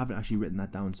 I haven't actually written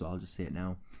that down, so I'll just say it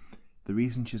now. The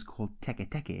reason she's called Teke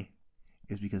Teke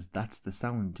is because that's the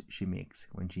sound she makes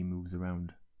when she moves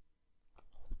around.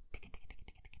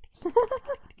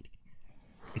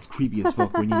 It's creepy as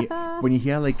fuck when you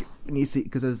hear like, when you see,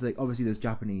 because there's like, obviously there's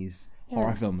Japanese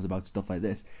horror films about stuff like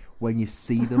this. When you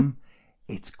see them,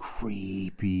 it's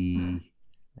creepy.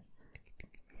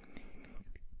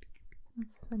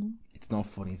 That's funny. It's not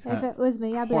funny. It's If it was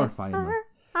me, I'd be like, horrifying.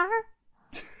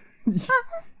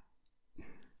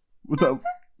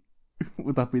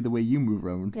 Would that be the way you move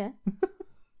around? Yeah.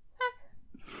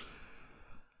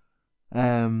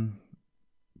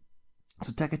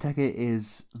 So Teke Teke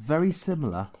is very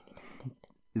similar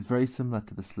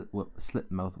to the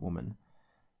slit mouth woman.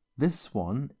 This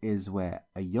one is where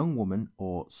a young woman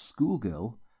or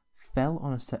schoolgirl fell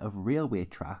on a set of railway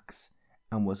tracks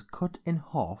and was cut in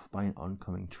half by an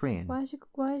oncoming train. Why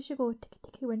did she go ticky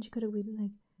ticky when she could have been like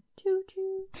choo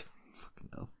choo? Fucking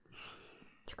hell.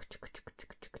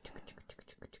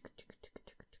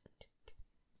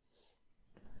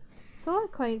 So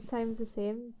it quite sounds the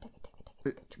same.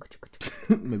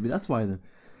 Maybe that's why then.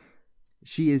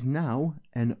 She is now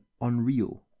an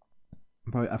Onryo.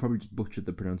 I probably just butchered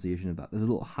the pronunciation of that. There's a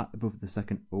little hat above the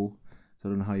second O, so I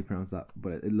don't know how you pronounce that,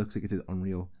 but it looks like it is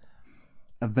Onryo.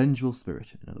 A vengeful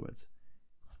spirit, in other words.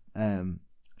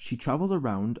 She travels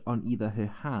around on either her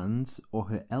hands or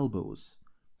her elbows,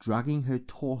 dragging her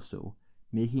torso,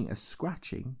 making a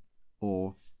scratching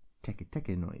or teke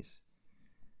teke noise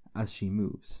as she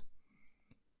moves.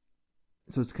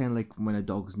 So it's kind of like when a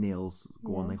dog's nails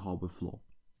go on like hardwood floor.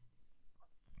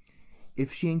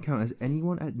 If she encounters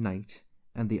anyone at night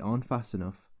and they aren't fast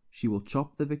enough, she will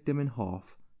chop the victim in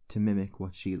half to mimic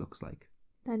what she looks like.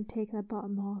 Then take that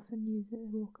bottom half and use it to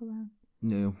walk around.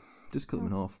 No, just cut them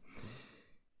in half.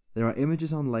 There are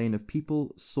images online of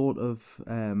people sort of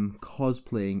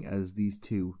cosplaying as these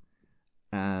two,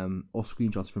 or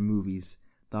screenshots from movies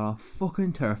that are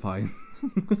fucking terrifying.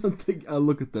 I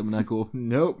look at them and I go,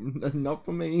 nope, not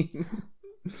for me.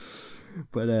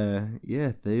 But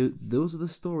yeah, those are the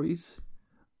stories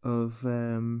of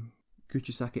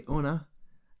Kuchisake Onna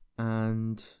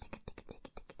and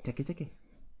Teke Teke.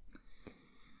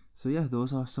 So yeah,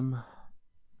 those are some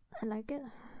I like it.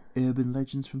 urban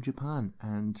legends from Japan,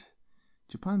 and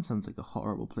Japan sounds like a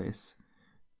horrible place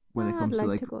when it comes I'd to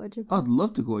like like. to go to Japan. I'd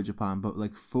love to go to Japan, but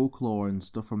like folklore and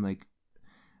stuff from like.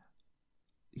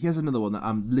 Here's another one that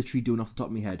I'm literally doing off the top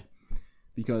of my head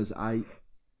because I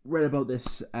read about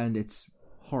this and it's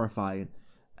horrifying.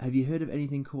 Have you heard of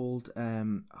anything called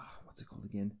what's it called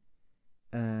again?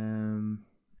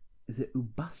 Is it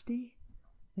Ubaste?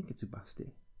 I think it's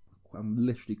Ubaste. I'm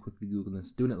literally quickly googling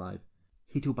this, doing it live.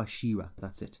 Hitobashira,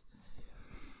 that's it.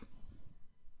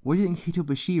 What do you think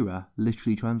Hitobashira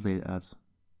literally translated as?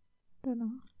 Don't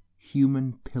know.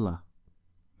 Human pillar.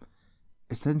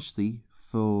 Essentially,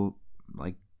 for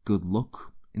like good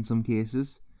luck in some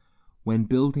cases, when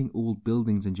building old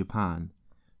buildings in Japan,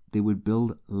 they would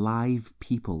build live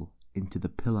people into the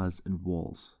pillars and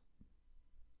walls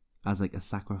as like a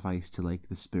sacrifice to like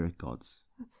the spirit gods.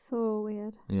 That's so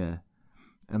weird. Yeah.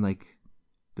 And like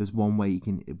there's one way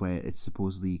where it's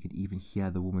supposedly you could even hear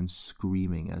the woman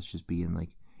screaming as she's being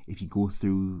like, if you go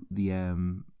through the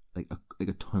like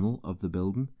a tunnel of the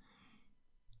building,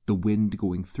 the wind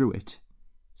going through it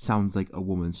sounds like a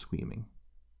woman screaming.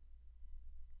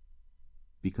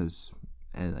 Because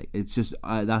and like it's just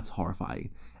that's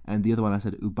horrifying. And the other one I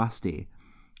said, Ubaste,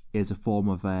 is a form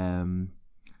of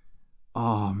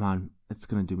oh man, it's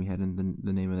gonna do me head in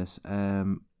the name of this.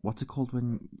 What's it called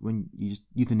when you just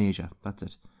euthanasia? That's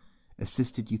it.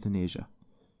 Assisted euthanasia.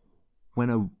 When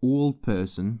an old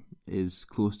person is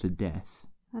close to death.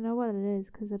 I know what it is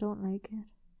because I don't like it.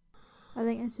 I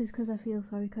think it's just because I feel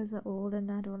sorry because they're old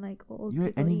and I don't like old people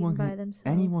eating by themselves.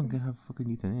 Anyone can have fucking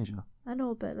euthanasia. I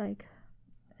know, but like,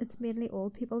 it's mainly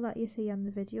old people that you see on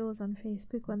the videos on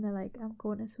Facebook when they're like, I'm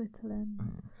going to Switzerland.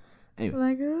 Anyway,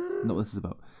 like, not what this is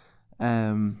about.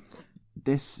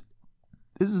 This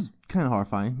is kind of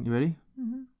horrifying. You ready?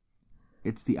 Mm-hmm.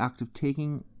 It's the act of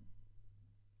taking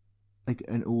like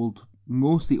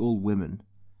mostly old women,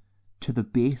 to the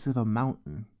base of a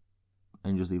mountain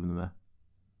and just leaving them there.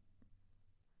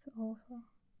 It's awful.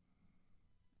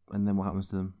 And then what happens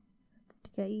to them?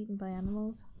 To get eaten by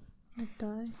animals. Or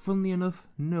die. Funnily enough,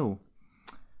 no.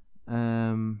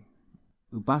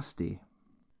 Ubaste.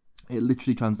 It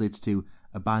literally translates to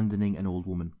abandoning an old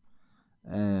woman.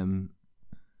 And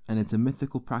it's a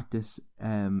mythical practice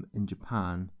in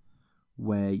Japan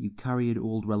where you carry an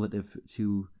old relative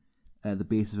to the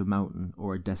base of a mountain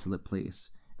or a desolate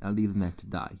place and leave them there to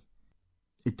die.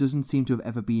 It doesn't seem to have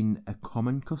ever been a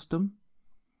common custom,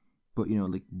 but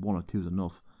like one or two is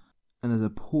enough. And there's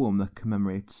a poem that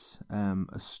commemorates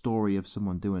a story of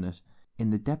someone doing it.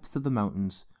 In the depths of the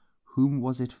mountains, whom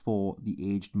was it for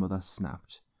the aged mother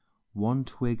snapped? One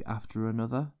twig after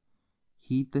another?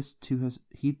 Heedless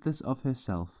of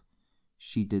herself,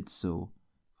 she did so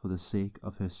for the sake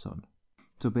of her son.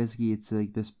 So basically, it's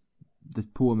like this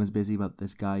poem is basically about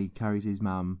this guy who carries his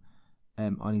mum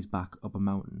on his back up a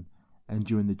mountain, and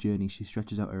during the journey, she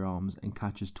stretches out her arms and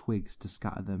catches twigs to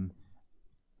scatter them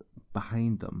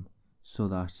behind them, so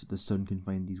that the son can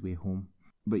find his way home.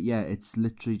 But yeah, it's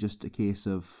literally just a case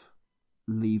of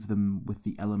leave them with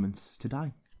the elements to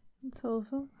die. It's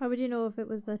awful. How would you know if it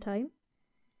was their time?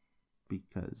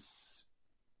 Because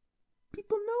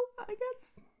people know, I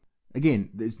guess. Again,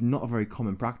 it's not a very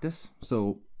common practice,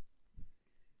 so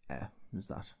yeah, there's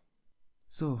that.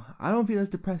 So I don't feel as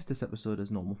depressed this episode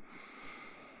as normal.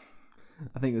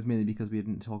 I think it was mainly because we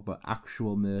didn't talk about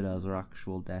actual murders or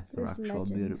actual death or actual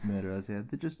murderers. Yeah,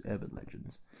 they're just urban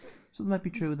legends. So they might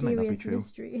be true, they might not be true.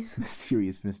 Mysteries.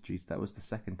 Mysterious mysteries. That was the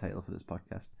second title for this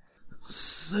podcast.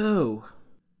 So,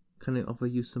 can I offer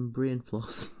you some brain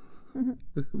floss?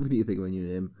 What do you think when you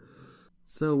name?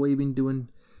 So, what have you been doing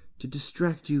to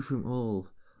distract you from all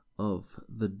of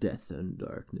the death and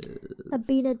darkness? I've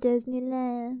been at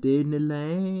Disneyland.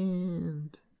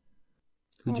 Disneyland.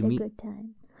 Who'd you meet? Had a good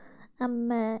time. I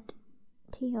met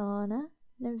Tiana,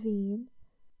 Naveen.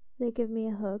 They give me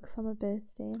a hug for my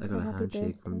birthday. I got a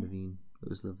handshake from Naveen. It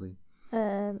was lovely.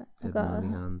 I got a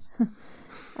hands.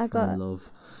 I got love.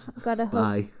 I got a hug.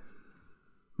 Bye.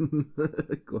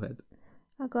 Go ahead.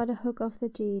 I got a hug off the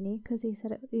genie because he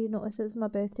said he noticed it was my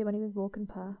birthday when he was walking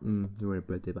past. You wear a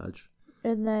birthday badge.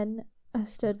 And then I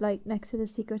stood like next to the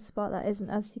secret spot that isn't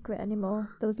as secret anymore.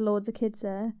 There was loads of kids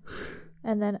there,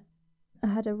 and then I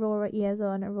had Aurora ears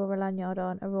on, Aurora lanyard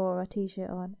on, Aurora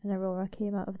t-shirt on, and Aurora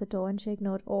came out of the door and she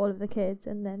ignored all of the kids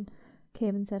and then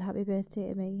came and said happy birthday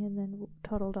to me and then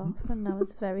toddled off, and I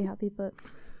was very happy, but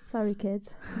sorry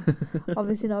kids.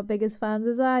 Obviously not big as fans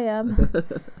as I am.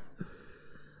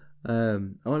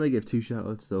 I want to give 2 shout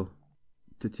outs though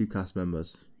to 2 cast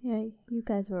members. Yeah, you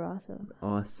guys were awesome.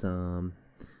 Awesome.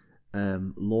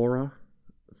 Laura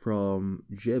from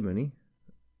Germany.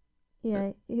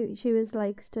 Yeah, she was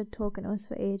like stood talking to us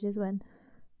for ages when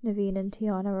Naveen and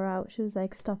Tiana were out. She was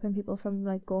like stopping people from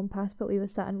like going past, but we were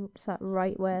sat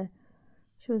right where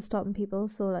she was stopping people.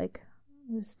 So like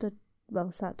we sat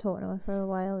talking to her for a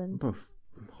while, and about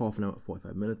half an hour,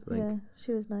 45 minutes, I think. Yeah,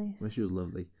 she was nice. Well, she was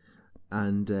lovely,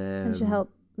 and she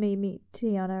helped me meet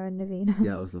Tiana and Naveen.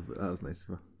 Yeah, it was lovely. That was nice of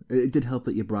her. It did help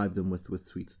that you bribed them with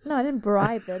sweets. No, I didn't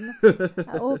bribe them.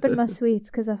 I opened my sweets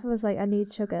because I was like, I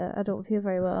need sugar. I don't feel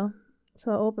very well.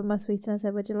 So I opened my sweets and I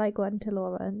said, would you like one to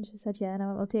Laura? And she said, yeah. And I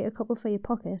went, I'll take a couple for your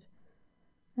pocket.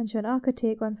 And she went, I could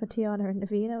take one for Tiana and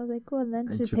Naveen. I was like, go on then.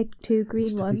 She picked 2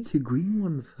 green ones. Picked 2 green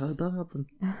ones. How did that happen?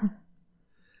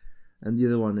 And the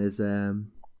other one is, I'll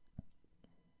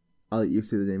let you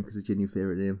say the name because it's your new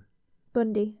favourite name.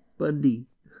 Bundy.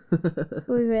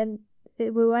 So we went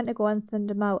to go on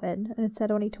Thunder Mountain and it said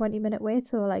only 20-minute wait.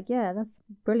 So we're like, yeah, that's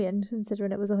brilliant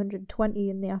considering it was 120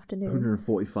 in the afternoon.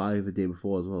 145 the day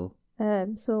before as well.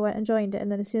 So I went and joined it,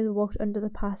 and then as soon as we walked under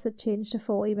the pass, it changed to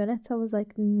 40 minutes. I was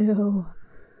like, no.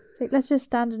 It's like, let's just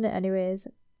stand in it anyways,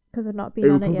 because we're not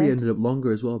being on it yet. It probably ended up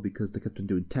longer as well, because they kept on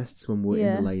doing tests when we were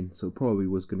in the line, so it probably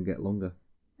was going to get longer.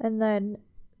 And then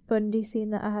Bundy seen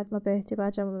that I had my birthday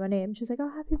badge on with my name. She was like, oh,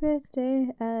 happy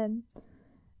birthday. And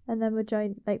then we're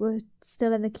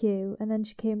still in the queue, and then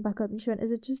she came back up and she went,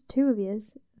 is it just 2 of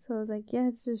yous? So I was like, yeah,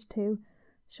 it's just 2.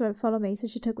 She went, follow me. So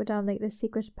she took me down like this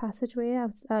secret passageway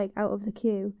out of the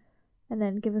queue, and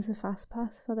then give us a fast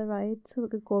pass for the ride so we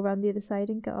could go around the other side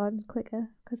and get on quicker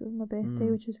because it was my birthday,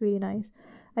 which was really nice.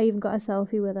 I even got a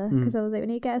selfie with her because I was like, we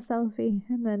need to get a selfie,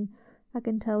 and then I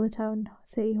can tell the town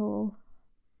City Hall.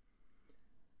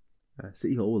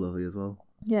 City Hall was lovely as well.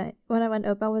 Yeah, when I went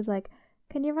up, I was like,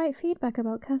 can you write feedback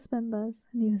about cast members?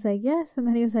 And he was like, yes. And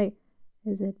then he was like,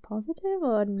 is it positive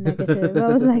or negative? I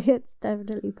was like, it's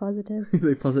definitely positive. He's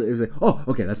like, positive. He was like, oh,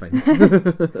 okay, that's fine.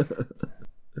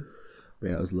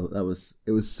 Yeah,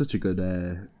 it was such a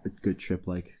good trip.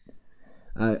 Like,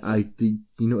 I did.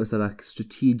 You notice that I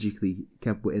strategically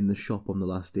kept within the shop on the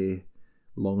last day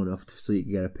long enough so you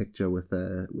could get a picture with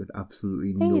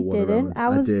absolutely no You one didn't. around. I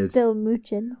was still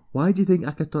mooching. Why do you think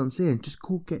I kept on saying, just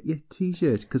go get your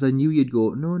t-shirt? Because I knew you'd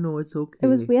go, no, it's okay. It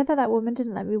was weird that woman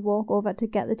didn't let me walk over to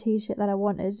get the t-shirt that I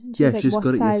wanted. And she Yeah, was like, she just what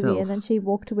got it size are you? yourself. And then she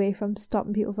walked away from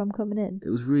stopping people from coming in. It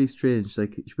was really strange.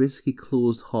 Like, she basically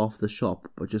closed half the shop,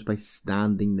 but just by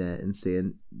standing there and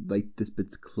saying, like, this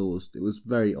bit's closed. It was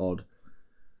very odd.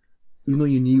 Even though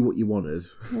you knew what you wanted.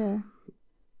 Yeah.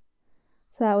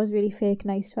 So that was really fake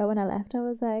nice to her when I left. I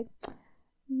was like,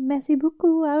 merci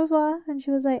beaucoup, au revoir. And she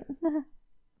was like,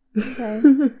 okay,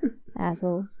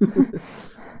 asshole.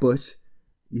 But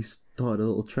you started a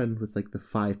little trend with like the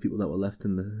 5 people that were left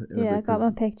in the... Yeah, I got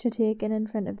my picture taken in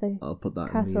front of the I'll put that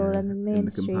castle in the, and the main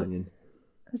the street. companion.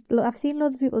 Because I've seen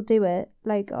loads of people do it,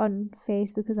 like on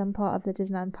Facebook, because I'm part of the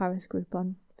Disneyland Paris group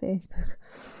on Facebook.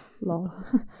 Lol.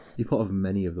 You're part of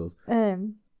many of those.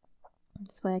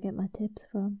 That's where I get my tips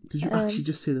from. Did you actually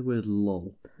just say the word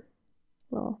lol?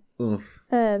 Lol. Ugh.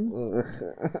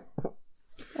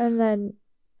 And then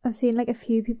I've seen like a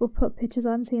few people put pictures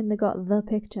on saying they got the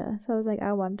picture. So I was like,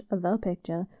 I want the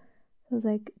picture. So I was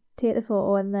like, take the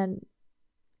photo, and then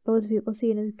loads of people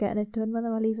seeing us getting it done when they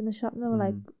were leaving the shop, and they were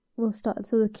like, we'll start.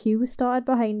 So the queue started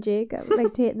behind Jake,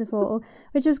 like taking the photo,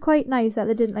 which was quite nice that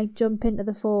they didn't like jump into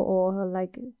the photo or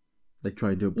like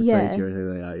try and do it beside you or anything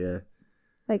like that, yeah.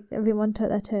 Like everyone took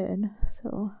their turn,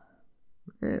 so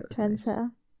Yeah,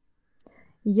 trendsetter. Nice.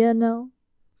 You know.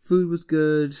 Food was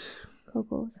good.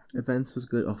 Cocos. Events was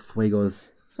good. Oh,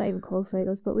 Fuegos. It's not even called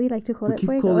Fuegos, but we like to call it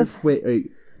Fuegos. Calling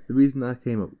it the reason that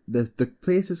came up, the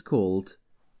place is called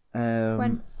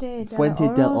Fuente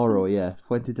del Oro, yeah.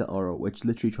 Fuente del Oro, which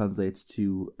literally translates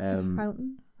to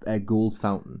fountain. A gold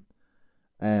fountain.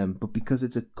 But because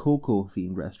it's a Coco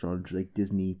themed restaurant, like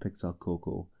Disney, Pixar,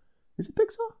 Coco. Is it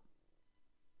Pixar?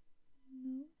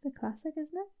 No, it's a classic,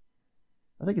 isn't it?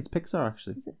 I think it's Pixar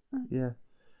actually. Is it? Oh. Yeah.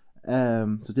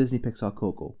 So Disney, Pixar,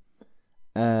 Coco.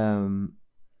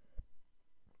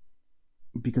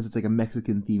 Because it's like a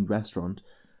Mexican themed restaurant,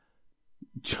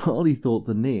 Charlie thought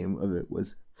the name of it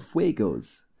was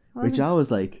Fuegos, which I was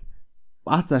like,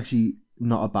 that's actually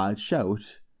not a bad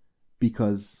shout,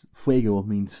 because fuego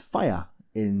means fire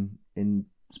in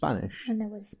Spanish. And there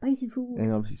was spicy food.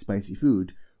 And obviously spicy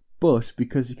food. But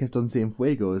because he kept on saying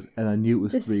Fuegos and I knew it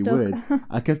was Just 3 stuck. words,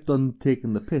 I kept on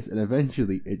taking the piss, and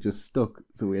eventually it just stuck.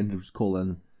 So we ended up just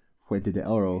calling Fuente de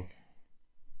Oro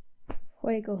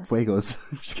Fuegos.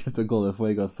 Fuegos. Just kept on calling it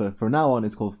Fuegos. So from now on,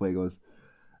 it's called Fuegos.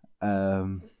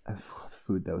 The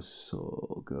food that was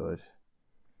so good.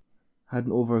 Had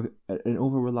an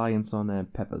over reliance on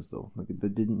peppers though. Like they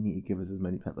didn't need to give us as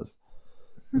many peppers.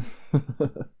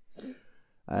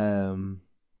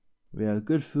 Yeah,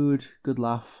 good food, good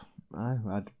laugh.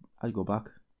 I'd go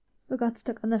back. We got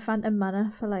stuck on the Phantom Manor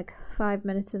for like 5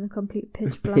 minutes in the complete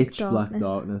pitch black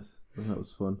darkness. That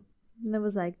was fun. And it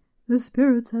was like, the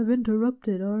spirits have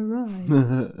interrupted our ride.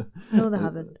 No, they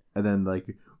haven't. And then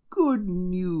like, good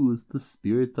news, the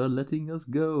spirits are letting us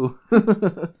go,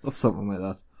 or something like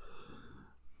that.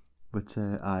 But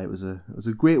it was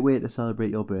a great way to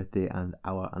celebrate your birthday and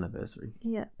our anniversary.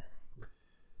 Yep.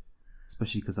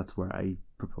 Especially because that's where I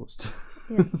proposed.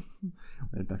 Yeah.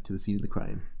 Went back to the scene of the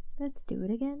crime. Let's do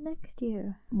it again next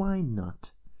year. Why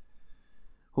not?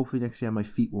 Hopefully next year my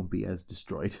feet won't be as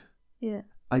destroyed. Yeah.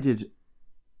 I did.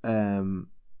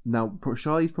 Now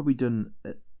Charlie's probably done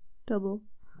double.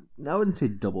 I wouldn't say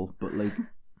double, but like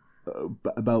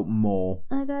about more.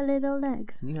 I got little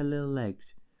legs. You got little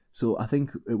legs. So I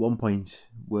think at one point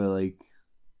we're like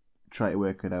try to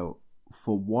work it out.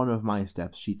 For one of my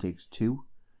steps, she takes 2.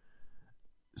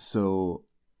 So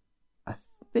I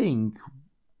think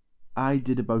I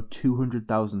did about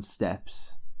 200,000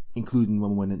 steps, including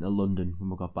when we went into London when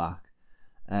we got back.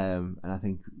 And I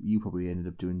think you probably ended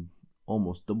up doing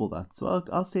almost double that. So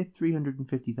I'll say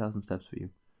 350,000 steps for you.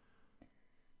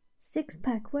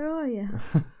 6-pack, where are you?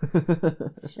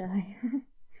 Shy.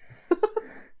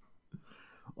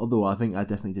 Although I think I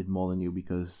definitely did more than you,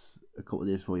 because a couple of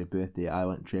days before your birthday, I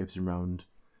went traipsing around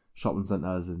shopping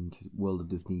centres and World of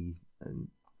Disney and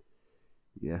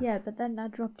yeah. Yeah, but then I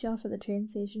dropped you off at the train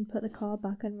station, put the car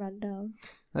back and ran down.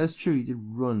 That's true, you did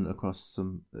run across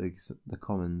some like the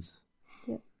commons.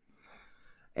 Yep.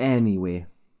 Anyway,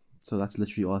 so that's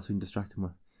literally all I've been distracting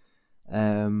with.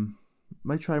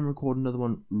 Might try and record another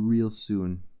one real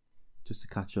soon, just to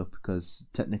catch up, because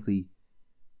technically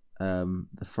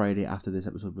the Friday after this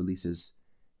episode releases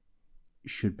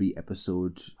should be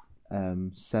episode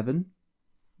 7.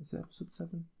 Is it episode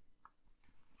 7?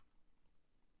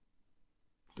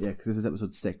 Yeah, because this is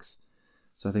episode 6.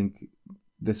 So I think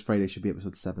this Friday should be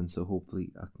episode 7. So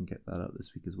hopefully I can get that out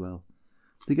this week as well.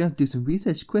 So you're going to have to do some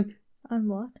research quick. On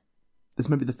what? This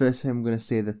might be the first time I'm going to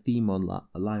say the theme on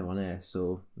live on air.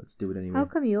 So let's do it anyway. How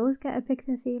come you always get to pick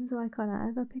the themes? Why can't I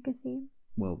ever pick a theme?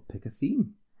 Well, pick a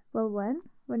theme. Well, when?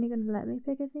 When are you going to let me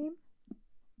pick a theme?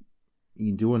 You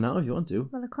can do one now if you want to.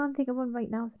 Well, I can't think of one right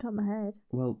now off the top of my head.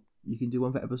 Well, you can do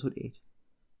one for episode 8.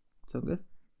 Sound good?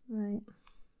 Right.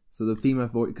 So the theme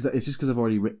I've already... It's just because I've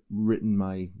already written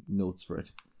my notes for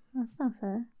it. That's not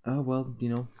fair. Oh, well,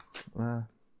 no,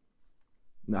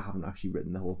 I haven't actually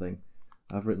written the whole thing.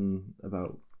 I've written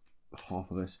about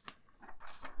half of it.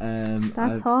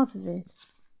 That's half of it.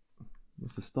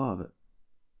 It's the start of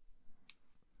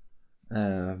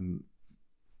it.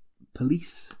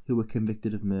 Police who were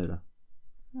convicted of murder.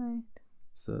 Right.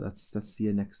 So that's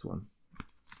your next one. I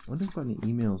wonder if I've got any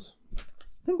emails.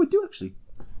 I think we do, actually.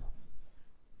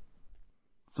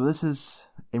 So this is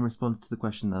in response to the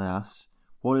question that I asked,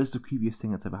 what is the creepiest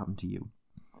thing that's ever happened to you?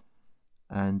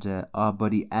 And our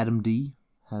buddy Adam D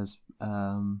has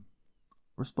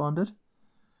responded.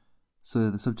 So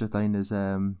the subject line is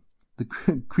the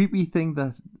creepy thing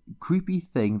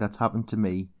that's happened to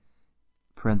me,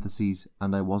 parentheses,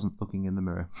 and I wasn't looking in the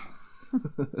mirror.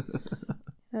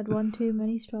 Had one too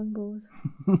many strongbows.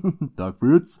 Dark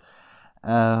fruits.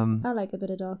 I like a bit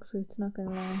of dark fruits, not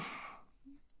gonna lie.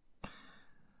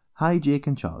 Hi Jake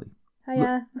and Charlie.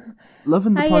 Hiya.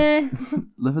 Loving the Hiya.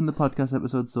 loving the podcast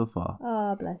episode so far.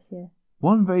 Oh, bless you.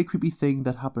 One very creepy thing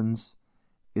that happens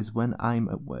is when I'm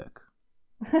at work.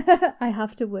 I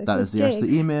have to work. That with is the rest of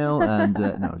Jake. the email, and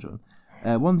no, John.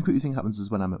 One creepy thing happens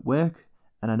is when I'm at work,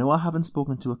 and I know I haven't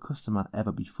spoken to a customer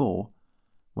ever before.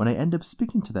 When I end up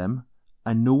speaking to them,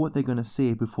 I know what they're going to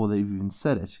say before they've even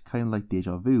said it, kind of like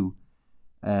deja vu,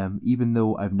 even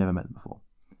though I've never met them before.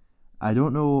 I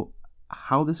don't know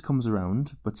how this comes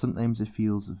around, but sometimes it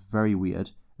feels very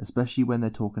weird, especially when they're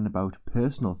talking about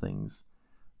personal things.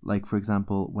 Like, for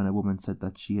example, when a woman said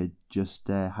that she had just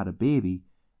had a baby,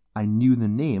 I knew the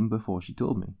name before she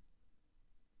told me.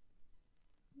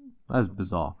 That's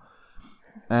bizarre.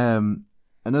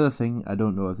 Another thing, I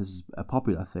don't know if this is a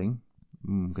popular thing.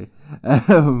 Okay.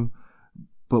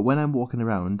 But when I'm walking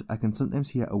around, I can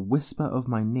sometimes hear a whisper of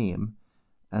my name,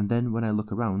 and then when I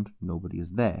look around, nobody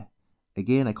is there.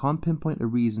 Again, I can't pinpoint a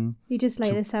reason. You just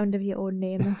like the sound of your own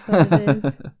name, that's what it is.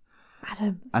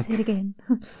 Adam, say it again.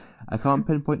 I can't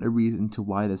pinpoint a reason to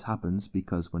why this happens,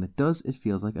 because when it does, it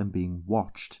feels like I'm being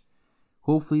watched.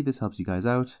 Hopefully this helps you guys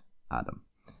out. Adam.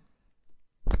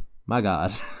 My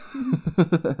God.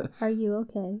 Are you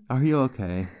okay? Are you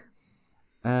okay?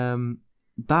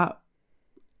 That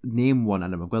name one,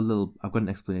 Adam, I've got an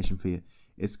explanation for you.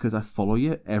 It's because I follow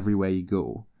you everywhere you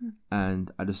go, and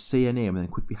I just say your name and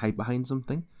then quickly hide behind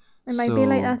something. It might be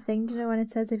like that thing, do you know, when it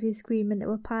says if you scream into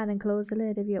a pan and close the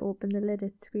lid, if you open the lid,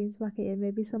 it screams back at you.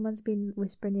 Maybe someone's been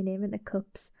whispering your name into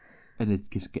cups. And it's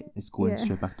going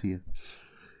straight back to you.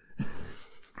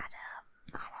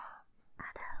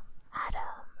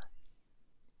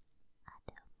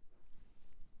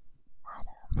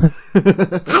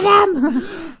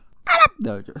 Adam!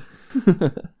 No.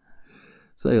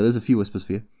 So yeah, there's a few whispers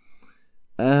for you.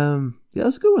 Yeah,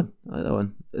 that's a good one. I like that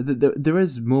one. There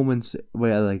is moments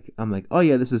where I'm like, oh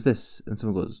yeah, this is this, and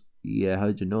someone goes, yeah, how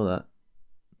did you know that?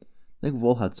 I think we've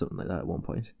all had something like that at one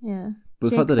point. Yeah. But the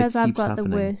Jake fact that says it I've keeps got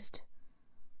happening. the worst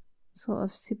sort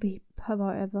of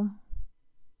superpower ever.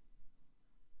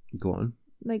 Go on.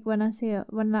 Like when I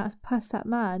passed that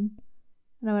man,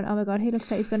 and I went, oh my God, he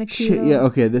looks like he's going to kill Shit, yeah,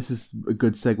 okay, this is a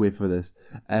good segue for this.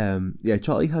 Yeah,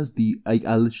 Charlie has I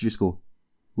literally just go,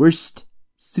 worst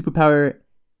superpower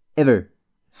ever.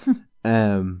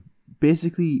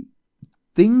 Basically,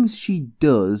 things she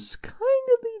does kind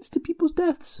of leads to people's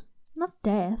deaths. Not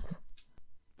death.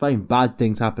 Fine, bad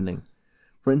things happening.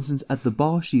 For instance, at the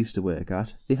bar she used to work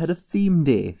at, they had a theme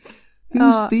day.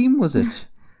 Whose theme was it?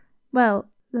 Well,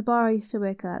 the bar I used to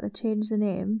work at, they changed the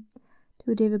name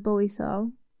to a David Bowie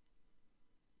song.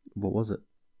 What was it?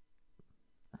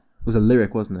 It was a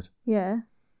lyric, wasn't it? Yeah.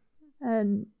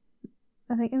 And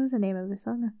I think it was the name of the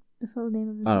song, the full name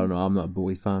of the song. I don't know, I'm not a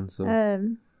Bowie fan, so...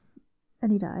 And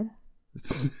he died.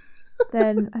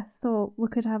 Then I thought we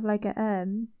could have like a...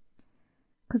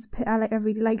 Because I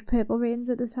really liked Purple Rains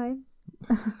at the time.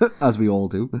 As we all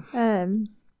do.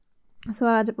 So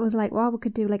I was like, well, we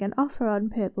could do like an offer on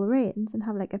Purple Rains and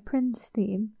have like a Prince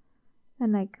theme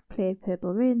and like play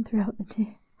Purple Rain throughout the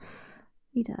day.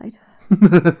 He died.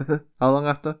 How long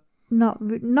after? Not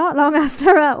long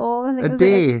after at all. I think A it was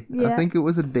day. yeah. I think it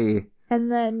was a day.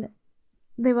 And then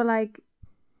they were like,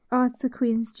 oh, it's the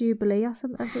Queen's Jubilee or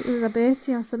something. I think it was a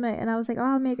birthday or something. And I was like, oh,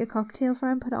 I'll make a cocktail for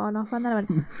him, put it on offer. And then I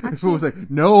went, Everyone actually, was like,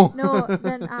 no. no.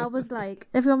 Then I was like,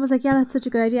 everyone was like, yeah, that's such a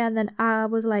good idea. And then I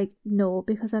was like, no,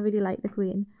 because I really like the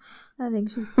Queen. I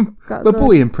think she's got But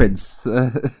Boy and Prince.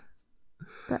 But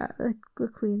the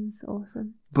Queen's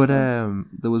awesome. But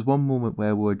there was one moment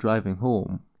where we were driving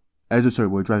home. We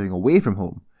were driving away from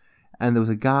home. And there was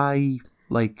a guy,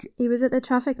 like... He was at the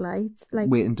traffic lights, like...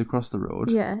 waiting to cross the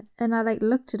road. Yeah, and I, like,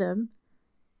 looked at him.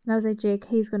 And I was like, Jake,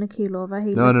 he's going to keel over.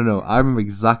 No. I remember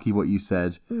exactly what you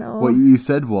said. No. What you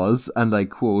said was, and I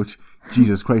quote,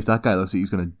 Jesus Christ, that guy looks like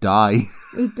he's going to die.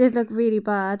 He did look really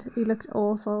bad. He looked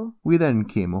awful. We then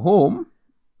came home.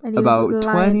 And About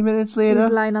 20 minutes later. He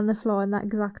was lying on the floor in that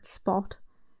exact spot.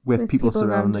 With people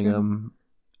surrounding him.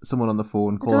 Someone on the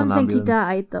phone calling an ambulance. I don't think he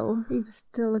died, though. He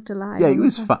still looked alive. Yeah, he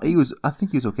was I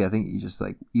think he was okay. I think he just,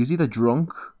 like... He was either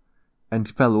drunk and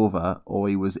fell over, or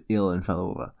he was ill and fell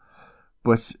over.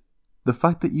 But the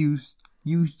fact that you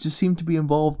just seem to be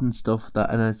involved in stuff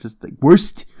and it's just like,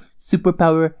 worst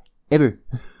superpower ever.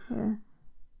 Yeah.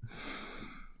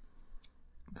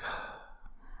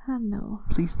 I know.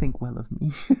 Please think well of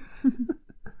me.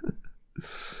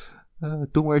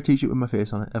 Don't wear a t-shirt with my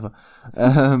face on it, ever.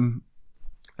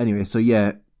 Anyway, so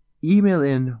yeah, email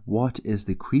in what is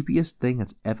the creepiest thing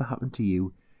that's ever happened to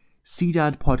you.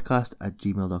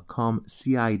 cidadpodcast@gmail.com,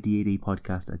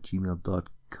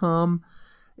 cidadpodcast@gmail.com.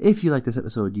 If you like this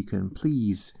episode, you can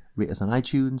please rate us on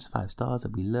iTunes, 5 stars,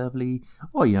 that'd be lovely.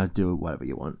 Or, do whatever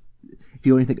you want. If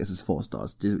you only think this is 4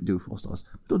 stars, do 4 stars.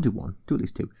 Don't do 1, do at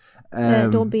least 2.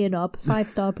 Don't be a knob.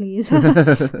 5-star, please.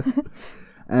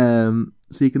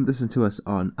 So you can listen to us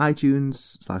on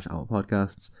iTunes /Our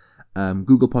Podcasts,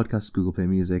 Google Podcasts, Google Play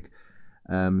Music,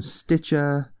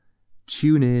 Stitcher,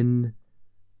 TuneIn,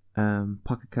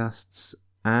 Pocket Casts,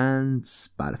 and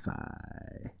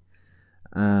Spotify.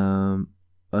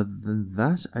 Other than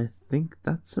that, I think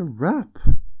that's a wrap.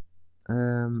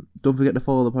 Don't forget to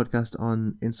follow the podcast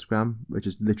on Instagram, which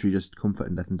is literally just Comfort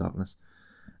and Death and Darkness.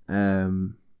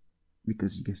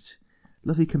 Because you get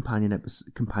lovely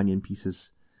companion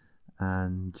pieces,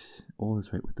 and all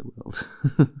is right with the world.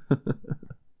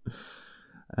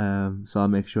 So I'll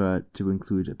make sure to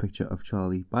include a picture of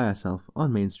Charlie by herself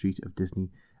on Main Street of Disney,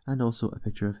 and also a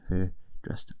picture of her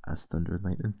dressed as Thunder and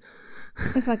Lightning.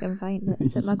 If I can find it.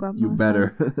 It's at my grandma's. You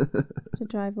better. To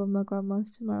drive over my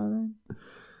grandma's tomorrow then.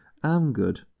 I'm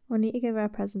good. We'll need to give her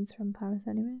presents from Paris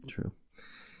anyway. True.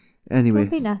 Anyway. Don't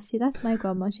be nasty. That's my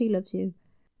grandma. She loves you.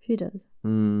 She does.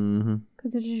 Mm-hmm.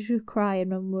 Because she was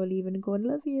crying when we were leaving and going,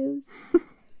 love yous.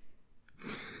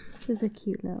 She's a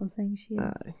cute little thing, she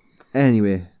is.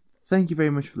 Anyway, thank you very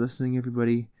much for listening,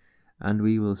 everybody. And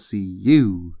we will see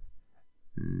you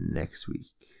next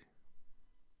week.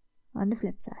 On the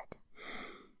flip side.